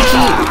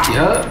 Sneaky!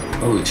 Yup.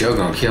 Oh, Joe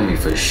gonna kill me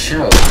for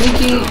sure.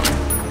 Sneaky!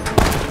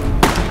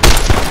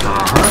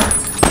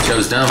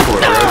 Joe's done for,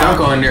 bro. Don't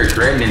go in there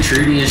threatening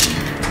Trudy and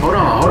Hold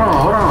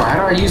on. How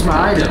do I use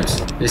my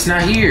items? It's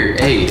not here.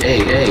 Hey.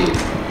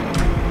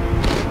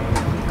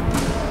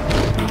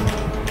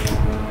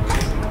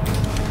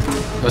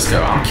 Let's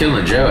go. I'm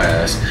killing Joe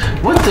ass.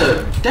 What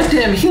the? That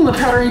damn healing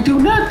powder ain't do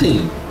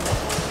nothing.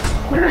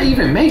 What did I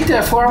even make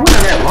that for? I went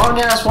on that long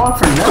ass walk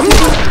for nothing.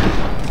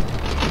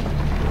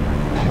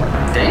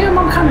 Damn,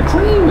 I'm kind of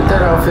clean with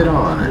that outfit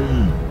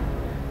on.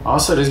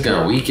 Also, this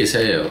gun weak as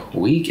hell.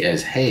 Weak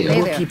as hell.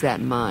 We'll keep that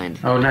in mind.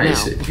 Oh,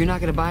 nice. Now, if you're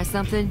not gonna buy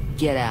something,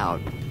 get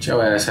out. Get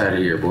your ass out of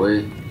here,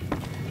 boy.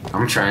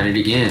 I'm trying it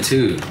again,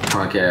 too.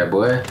 Punk ass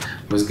boy.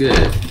 What's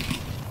good?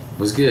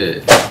 What's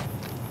good?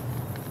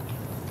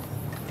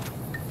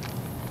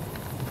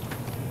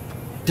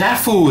 That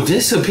fool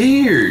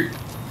disappeared.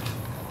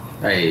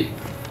 Hey,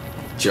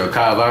 Joe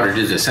Cobb oughta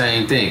did the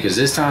same thing, because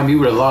this time you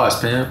would have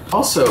lost, pimp.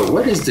 Also,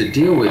 what is the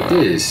deal with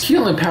this?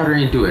 Killing powder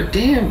ain't do a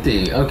damn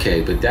thing.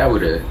 Okay, but that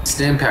would have,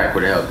 stim pack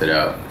would have helped it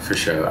out, for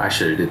sure. I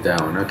should have did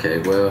that one. Okay,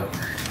 well,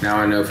 now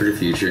I know for the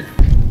future.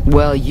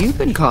 Well, you've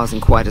been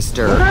causing quite a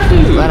stir. What'd I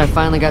do? Glad I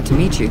finally got to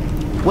meet you.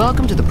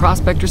 Welcome to the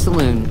Prospector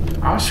Saloon.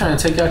 I was trying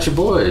to take out your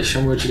boys.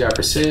 Show me what you got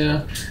for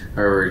sale.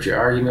 Or your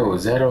argument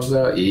was that all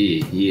about?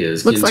 Yeah,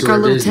 it's Looks like our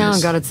little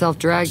business. town got itself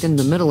dragged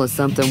into the middle of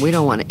something we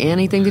don't want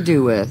anything to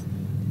do with.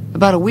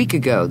 About a week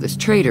ago, this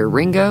trader,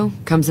 Ringo,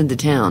 comes into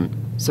town.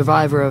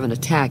 Survivor of an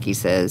attack, he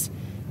says.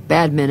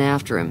 Bad men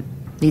after him.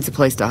 Needs a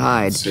place to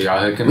hide. So y'all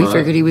hook him We up?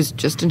 figured he was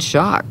just in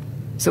shock.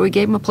 So we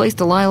gave him a place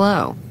to lie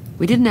low.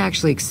 We didn't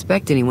actually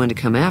expect anyone to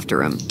come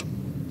after him.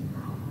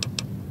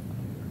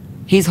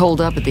 He's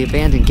holed up at the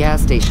abandoned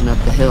gas station up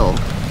the hill.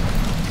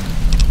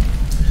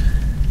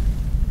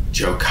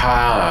 Joe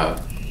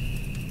Cobb.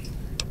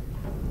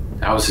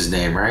 That was his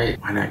name, right?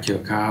 Why not kill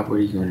Cobb? What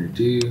are you going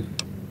to do?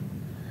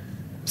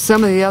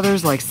 Some of the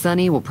others, like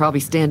Sonny, will probably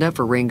stand up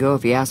for Ringo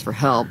if he asks for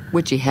help,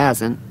 which he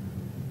hasn't.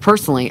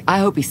 Personally, I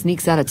hope he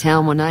sneaks out of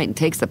town one night and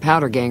takes the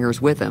powder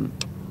gangers with him.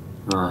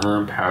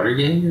 Powder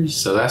gangers?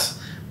 So that's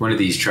one of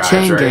these tribes,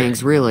 Chain right?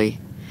 gangs, really.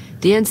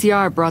 The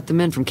NCR brought them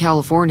in from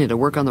California to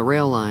work on the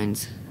rail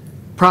lines.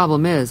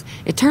 Problem is,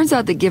 it turns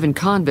out that giving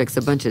convicts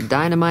a bunch of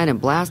dynamite and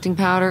blasting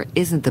powder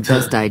isn't the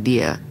best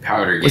idea.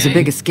 Powder gang. It was a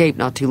big escape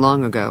not too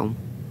long ago.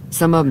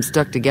 Some of them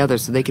stuck together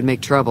so they could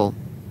make trouble.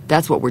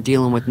 That's what we're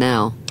dealing with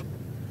now.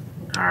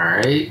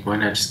 Alright, why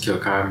not just kill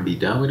Cobb and be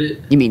done with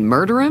it? You mean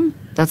murder him?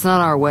 That's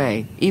not our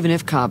way, even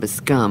if Cobb is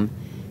scum.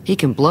 He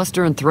can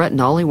bluster and threaten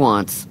all he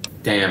wants.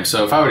 Damn,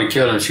 so if I would have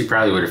killed him, she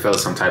probably would have felt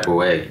some type of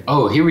way.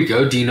 Oh, here we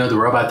go. Do you know the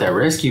robot that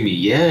rescued me?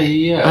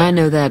 Yeah. I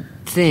know that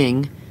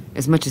thing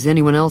as much as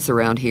anyone else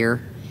around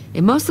here.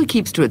 It mostly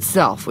keeps to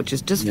itself, which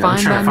is just fine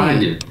I'm trying by to find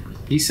me. him.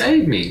 He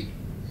saved me.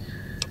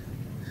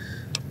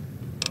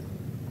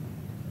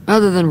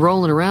 Other than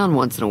rolling around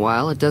once in a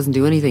while, it doesn't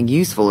do anything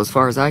useful as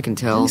far as I can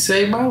tell. He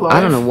saved my life. I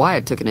don't know why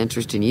it took an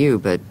interest in you,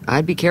 but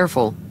I'd be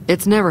careful.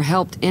 It's never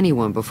helped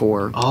anyone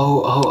before.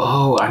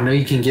 Oh, I know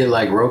you can get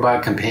like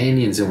robot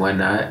companions and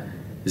whatnot.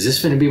 Is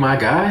this finna be my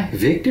guy,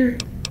 Victor?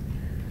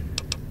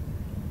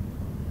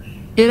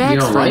 It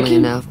acts don't like friendly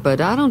him? enough,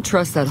 but I don't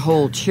trust that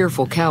whole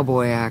cheerful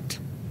cowboy act.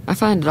 I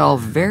find it all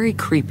very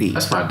creepy.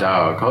 That's my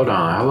dog. Hold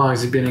on. How long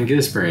has he been in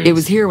Good Springs? It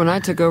was here when I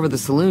took over the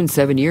saloon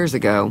 7 years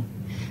ago.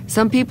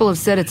 Some people have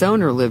said its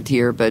owner lived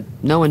here, but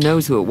no one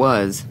knows who it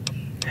was.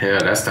 Hell,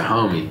 that's the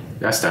homie.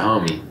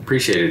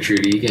 Appreciate it,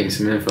 Trudy. You gave me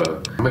some info.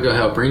 I'm gonna go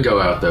help Ringo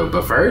out though,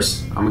 but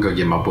first, I'm gonna go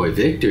get my boy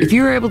Victor. If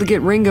you were able to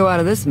get Ringo out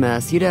of this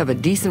mess, you'd have a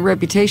decent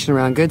reputation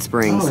around Good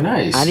Springs. Oh,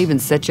 nice. I'd even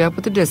set you up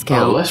with a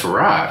discount. Oh, let's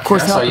rock. Of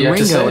course, That's all helping you have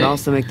to Ringo say. would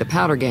also make the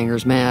powder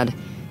gangers mad.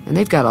 And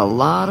they've got a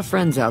lot of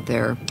friends out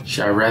there.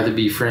 Should I rather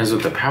be friends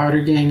with the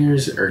Powder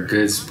Gangers or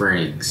Good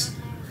Springs?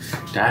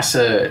 That's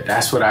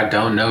what I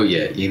don't know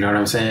yet. You know what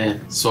I'm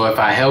saying? So if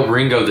I help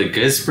Ringo, the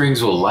Good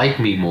Springs will like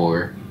me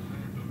more.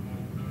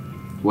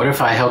 What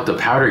if I help the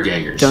Powder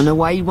Gangers? Don't know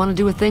why you'd want to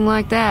do a thing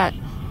like that.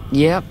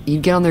 Yep,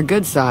 you'd get on their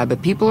good side,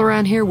 but people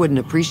around here wouldn't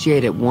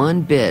appreciate it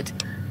one bit.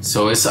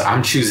 So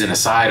I'm choosing a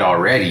side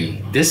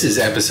already. This is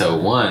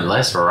episode 1.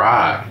 Let's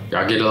rock.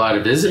 Y'all get a lot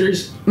of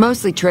visitors?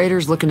 Mostly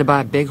traders looking to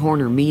buy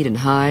bighorn or meat and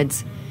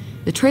hides.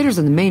 The traders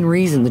are the main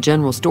reason the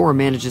general store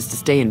manages to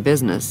stay in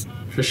business.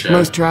 For sure.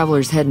 Most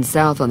travelers heading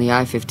south on the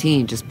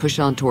I-15 just push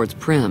on towards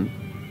Prim,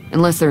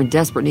 unless they're in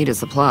desperate need of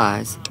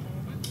supplies.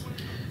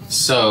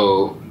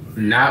 So,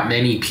 not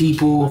many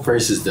people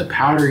versus the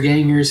Powder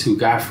Gangers who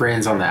got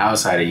friends on the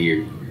outside of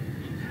here.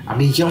 I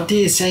mean, y'all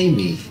did save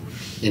me.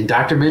 And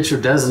Dr.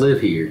 Mitchell does live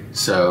here,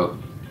 so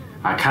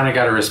I kind of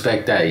got to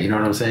respect that. You know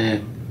what I'm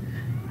saying?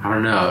 I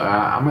don't know.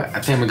 I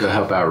think I'm going to go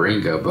help out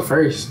Ringo. But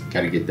first,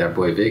 got to get that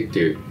boy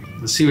Victor.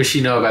 Let's see what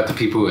she know about the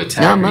people who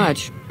attacked Not me.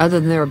 much, other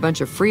than they're a bunch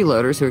of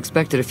freeloaders who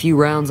expected a few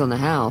rounds on the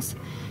house.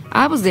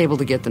 I was able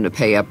to get them to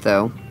pay up,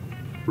 though.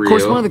 Real? Of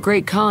course, one of the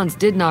great cons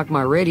did knock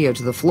my radio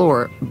to the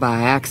floor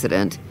by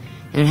accident,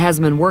 and it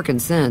hasn't been working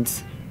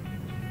since.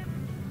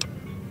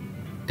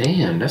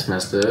 Damn, that's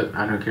messed up.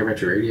 I don't care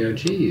about your radio.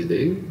 Jeez,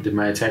 dude. Did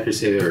my attackers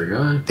say they were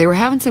gone? They were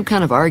having some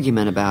kind of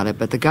argument about it,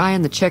 but the guy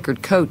in the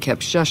checkered coat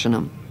kept shushing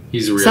them.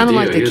 He's a real Sounded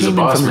deal. like they He was a came in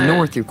boss from the man.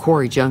 north through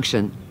Quarry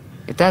Junction.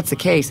 If that's the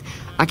case,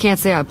 I can't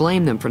say I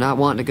blame them for not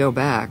wanting to go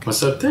back.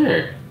 What's up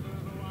there?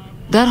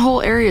 That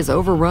whole area is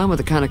overrun with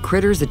the kind of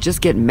critters that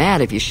just get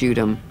mad if you shoot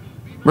them.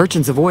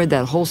 Merchants avoid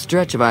that whole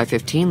stretch of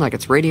I-15 like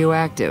it's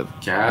radioactive,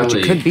 which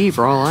Golly. it could be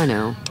for all I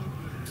know.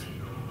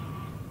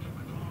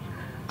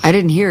 I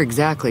didn't hear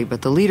exactly,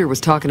 but the leader was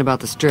talking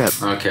about the strip.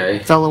 Okay.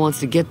 Fella wants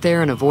to get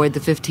there and avoid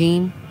the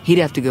 15, he'd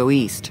have to go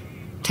east.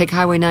 Take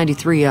Highway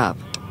 93 up.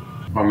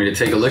 Want me to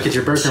take a look at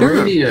your broken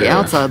Sure, radio? the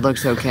outside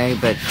looks okay,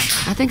 but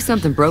I think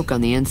something broke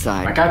on the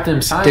inside. I got them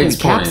There science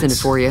be caps points. in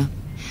it for you.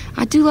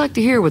 I do like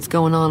to hear what's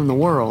going on in the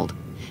world.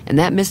 And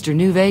that Mr.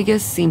 New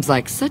Vegas seems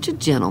like such a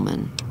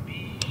gentleman.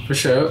 For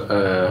sure.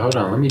 Hold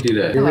on, let me do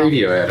that. Your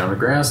radio at on the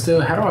ground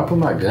still? How do I put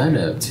my gun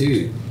up,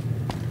 too?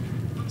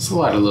 It's a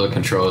lot of little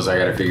controls I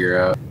gotta figure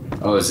out.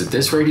 Oh, is it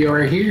this radio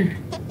right here?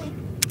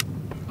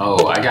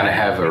 Oh, I gotta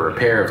have a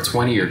repair of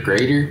 20 or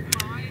greater?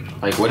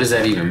 Like, what does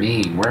that even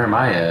mean? Where am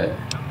I at?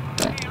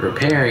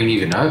 Repair ain't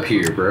even up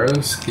here, bro.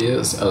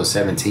 Skills. Oh,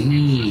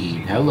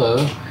 17.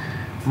 Hello.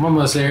 I'm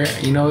almost there.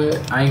 You know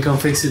what? I ain't gonna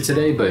fix it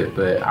today, but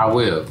I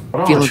will. Hold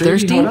on, Feeling Trudy,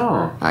 thirsty? hold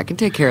on. I can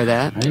take care of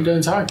that. I ain't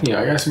done talking to you.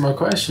 I got some more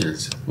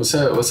questions. What's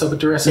up? What's up with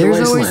the rest of the There's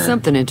wasteland? always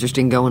something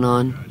interesting going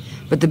on.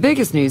 But the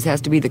biggest news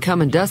has to be the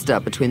come and dust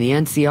up between the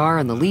NCR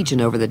and the Legion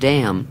over the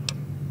dam.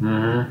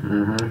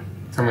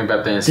 Tell me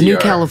about the NCR. The new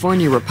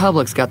California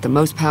Republic's got the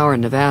most power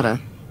in Nevada.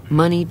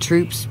 Money,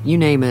 troops, you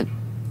name it.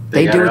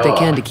 They got do it what they all.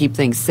 can to keep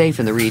things safe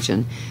in the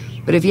region.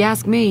 But if you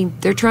ask me,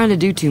 they're trying to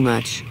do too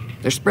much.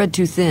 They're spread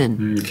too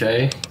thin.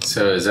 Okay,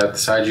 so is that the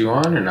side you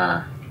on or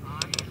not?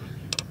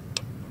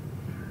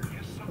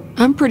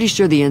 I'm pretty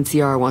sure the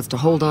NCR wants to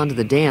hold on to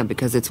the dam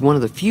because it's one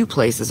of the few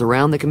places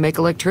around that can make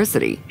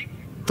electricity.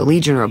 The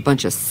Legion are a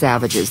bunch of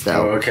savages,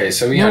 though. Oh, okay,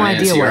 so we No on the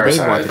idea why NCR they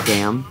side. want the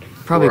dam.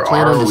 Probably Or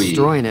plan on are we?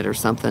 destroying it or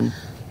something.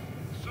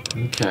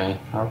 Okay,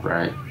 all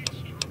right.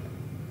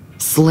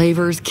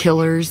 Slavers,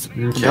 killers,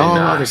 and Okay, all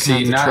nah, other see,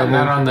 kinds of not- trouble.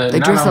 not on the- they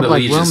not dress on up the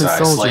like Legion Roman side.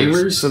 soldiers,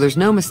 Slavers? so there's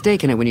no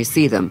mistaking it when you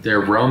see them. They're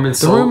Roman The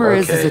soldiers. rumor okay.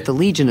 is that the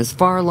Legion is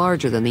far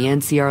larger than the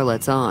NCR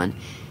lets on,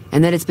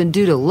 and that it's been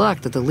due to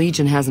luck that the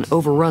Legion hasn't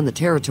overrun the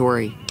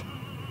territory.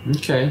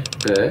 Okay,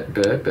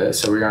 bet.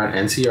 So we're on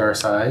NCR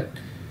side.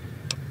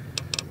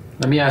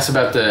 Let me ask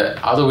about the.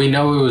 Although we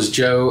know it was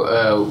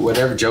Joe,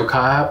 Joe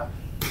Cobb.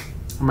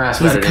 I'm gonna ask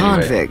He's about a it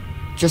anyway. convict,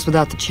 just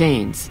without the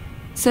chains.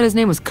 Said his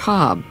name was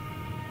Cobb.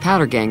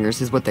 Powder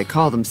gangers is what they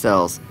call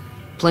themselves.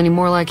 Plenty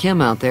more like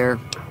him out there.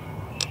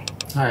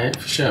 All right,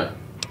 for sure.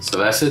 So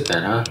that's it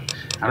then, huh?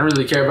 I don't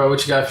really care about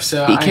what you got for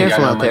sale. Be I ain't careful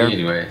got no out money there.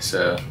 anyway.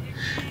 So,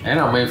 and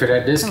I'm waiting for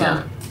that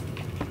discount.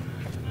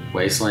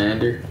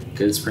 Wastelander,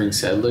 Good Spring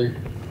Settler,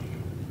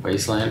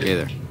 Wastelander.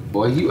 Either.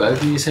 Boy, you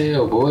ugly as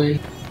hell, boy.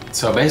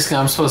 So basically,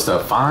 I'm supposed to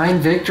find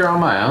Victor on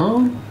my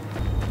own?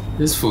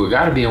 This fool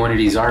gotta be in one of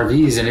these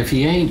RVs, and if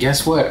he ain't,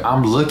 guess what?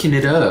 I'm looking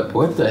it up.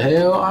 What the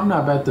hell? I'm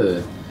not about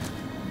to.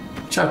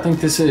 What y'all think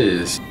this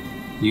is?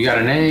 You got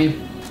a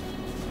name?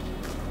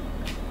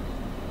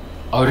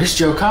 Oh, this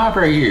Joe Cobb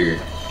right here.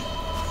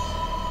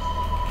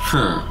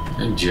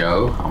 And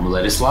Joe, I'm gonna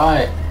let it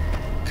slide.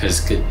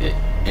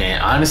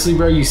 And honestly,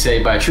 bro, you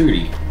saved by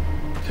Trudy.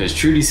 Cause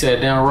Trudy said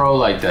they don't roll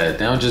like that.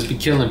 They don't just be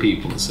killing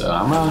people. So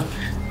I'm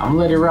gonna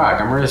let it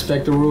rock. I'm gonna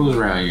respect the rules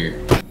around here.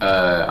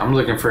 I'm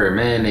looking for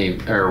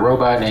a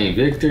robot named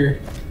Victor.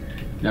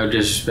 No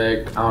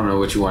disrespect. I don't know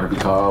what you want to be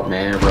called,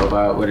 man,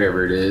 robot,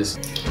 whatever it is.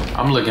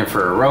 I'm looking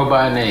for a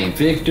robot named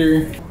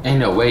Victor. Ain't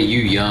no way you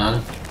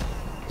young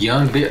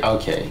bit.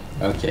 Okay,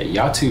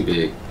 y'all too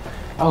big.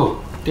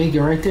 Oh, there you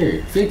go right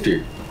there,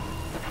 Victor.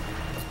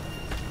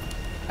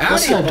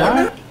 What's Howdy, up,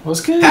 partner. Doc?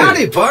 What's good?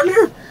 Howdy,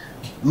 partner.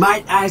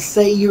 Might I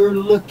say you're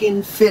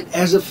looking fit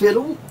as a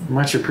fiddle?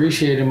 Much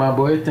appreciated, my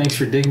boy. Thanks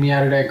for digging me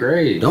out of that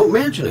grave. Don't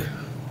mention it.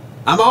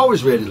 I'm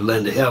always ready to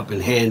lend a helping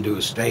hand to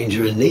a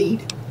stranger in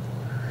need.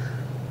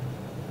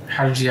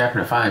 How did you happen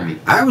to find me?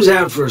 I was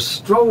out for a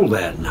stroll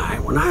that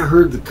night when I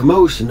heard the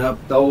commotion up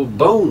the old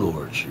bone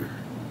orchard.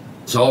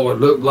 Saw what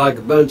looked like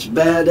a bunch of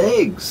bad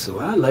eggs, so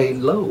I laid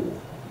low.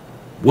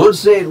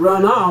 Once they'd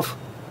run off,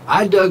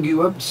 I dug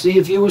you up to see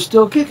if you were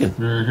still kicking.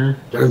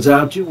 Turns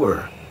out you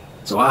were.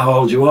 So I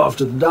hauled you off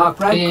to the dock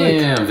right quick.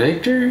 Damn,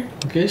 Victor.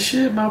 Good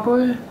shit, my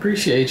boy.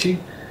 Appreciate you.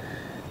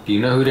 Do you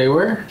know who they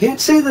were? Can't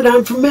say that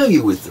I'm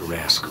familiar with the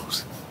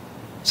rascals.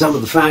 Some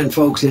of the fine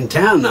folks in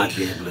town might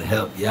be able to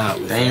help you out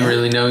with They ain't that.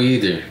 really know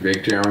either.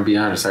 Victor, I'm gonna be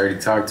honest, I already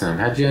talked to him.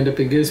 How'd you end up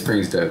in Good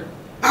Springs, though?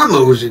 I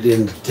moseyed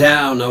into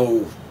town,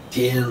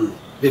 10,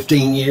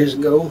 15 years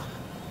ago.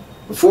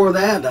 Before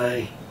that,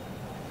 I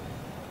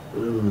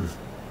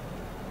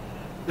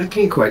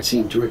can't quite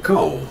seem to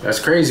recall. That's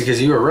crazy,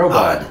 because you were a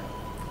robot.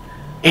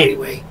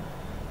 Anyway,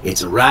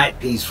 it's a right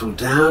peaceful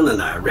town,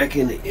 and I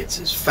reckon it's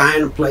as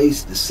fine a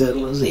place to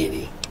settle as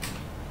any.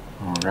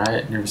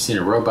 Alright, never seen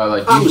a robot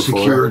like you I'm a before.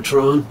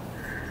 Securitron.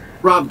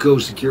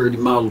 Robco Security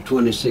Model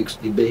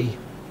 2060B.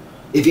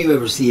 If you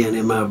ever see any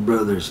of my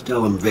brothers,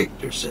 tell them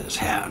Victor says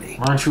howdy.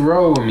 Why don't you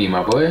roll with me,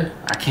 my boy?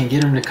 I can't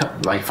get him to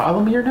come,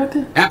 follow me or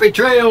nothing? Happy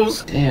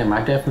trails! Damn, I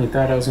definitely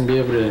thought I was gonna be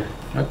able to.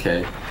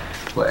 Okay.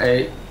 Well,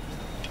 hey.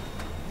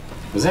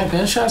 Was that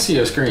gunshots or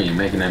your screen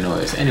making that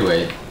noise?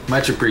 Anyway,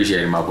 much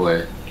appreciated, my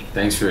boy.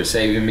 Thanks for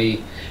saving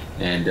me.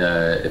 And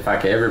if I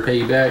could ever pay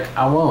you back,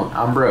 I won't.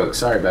 I'm broke.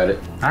 Sorry about it.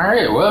 All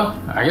right,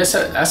 well, I guess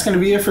that's going to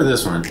be it for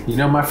this one. You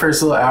know, my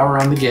first little hour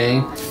on the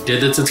game.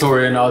 Did the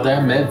tutorial and all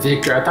that. Met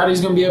Victor. I thought he was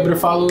going to be able to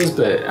follow us,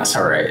 but that's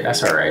all right.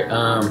 That's all right.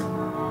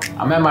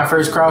 I'm at my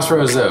first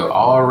crossroads, though,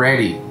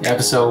 already.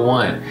 Episode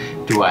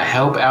 1. Do I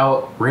help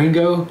out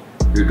Ringo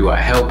or do I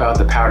help out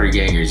the powder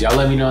gangers? Y'all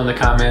let me know in the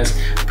comments.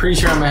 Pretty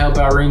sure I'm gonna help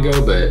out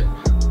Ringo, but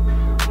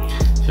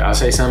if y'all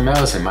say something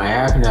else, it might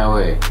happen that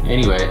way.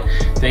 Anyway,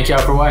 thank y'all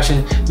for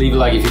watching. Leave a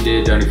like if you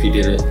did, don't if you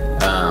didn't.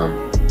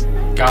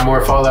 Got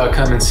more Fallout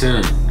coming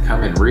soon.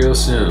 Coming real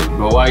soon.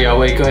 But while y'all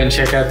wait, go ahead and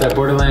check out that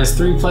Borderlands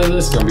 3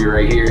 playlist. Gonna be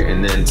right here,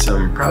 and then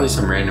probably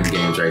some random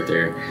games right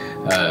there.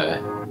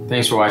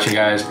 Thanks for watching,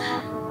 guys.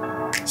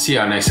 See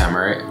y'all next time,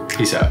 all right?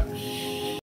 Peace out.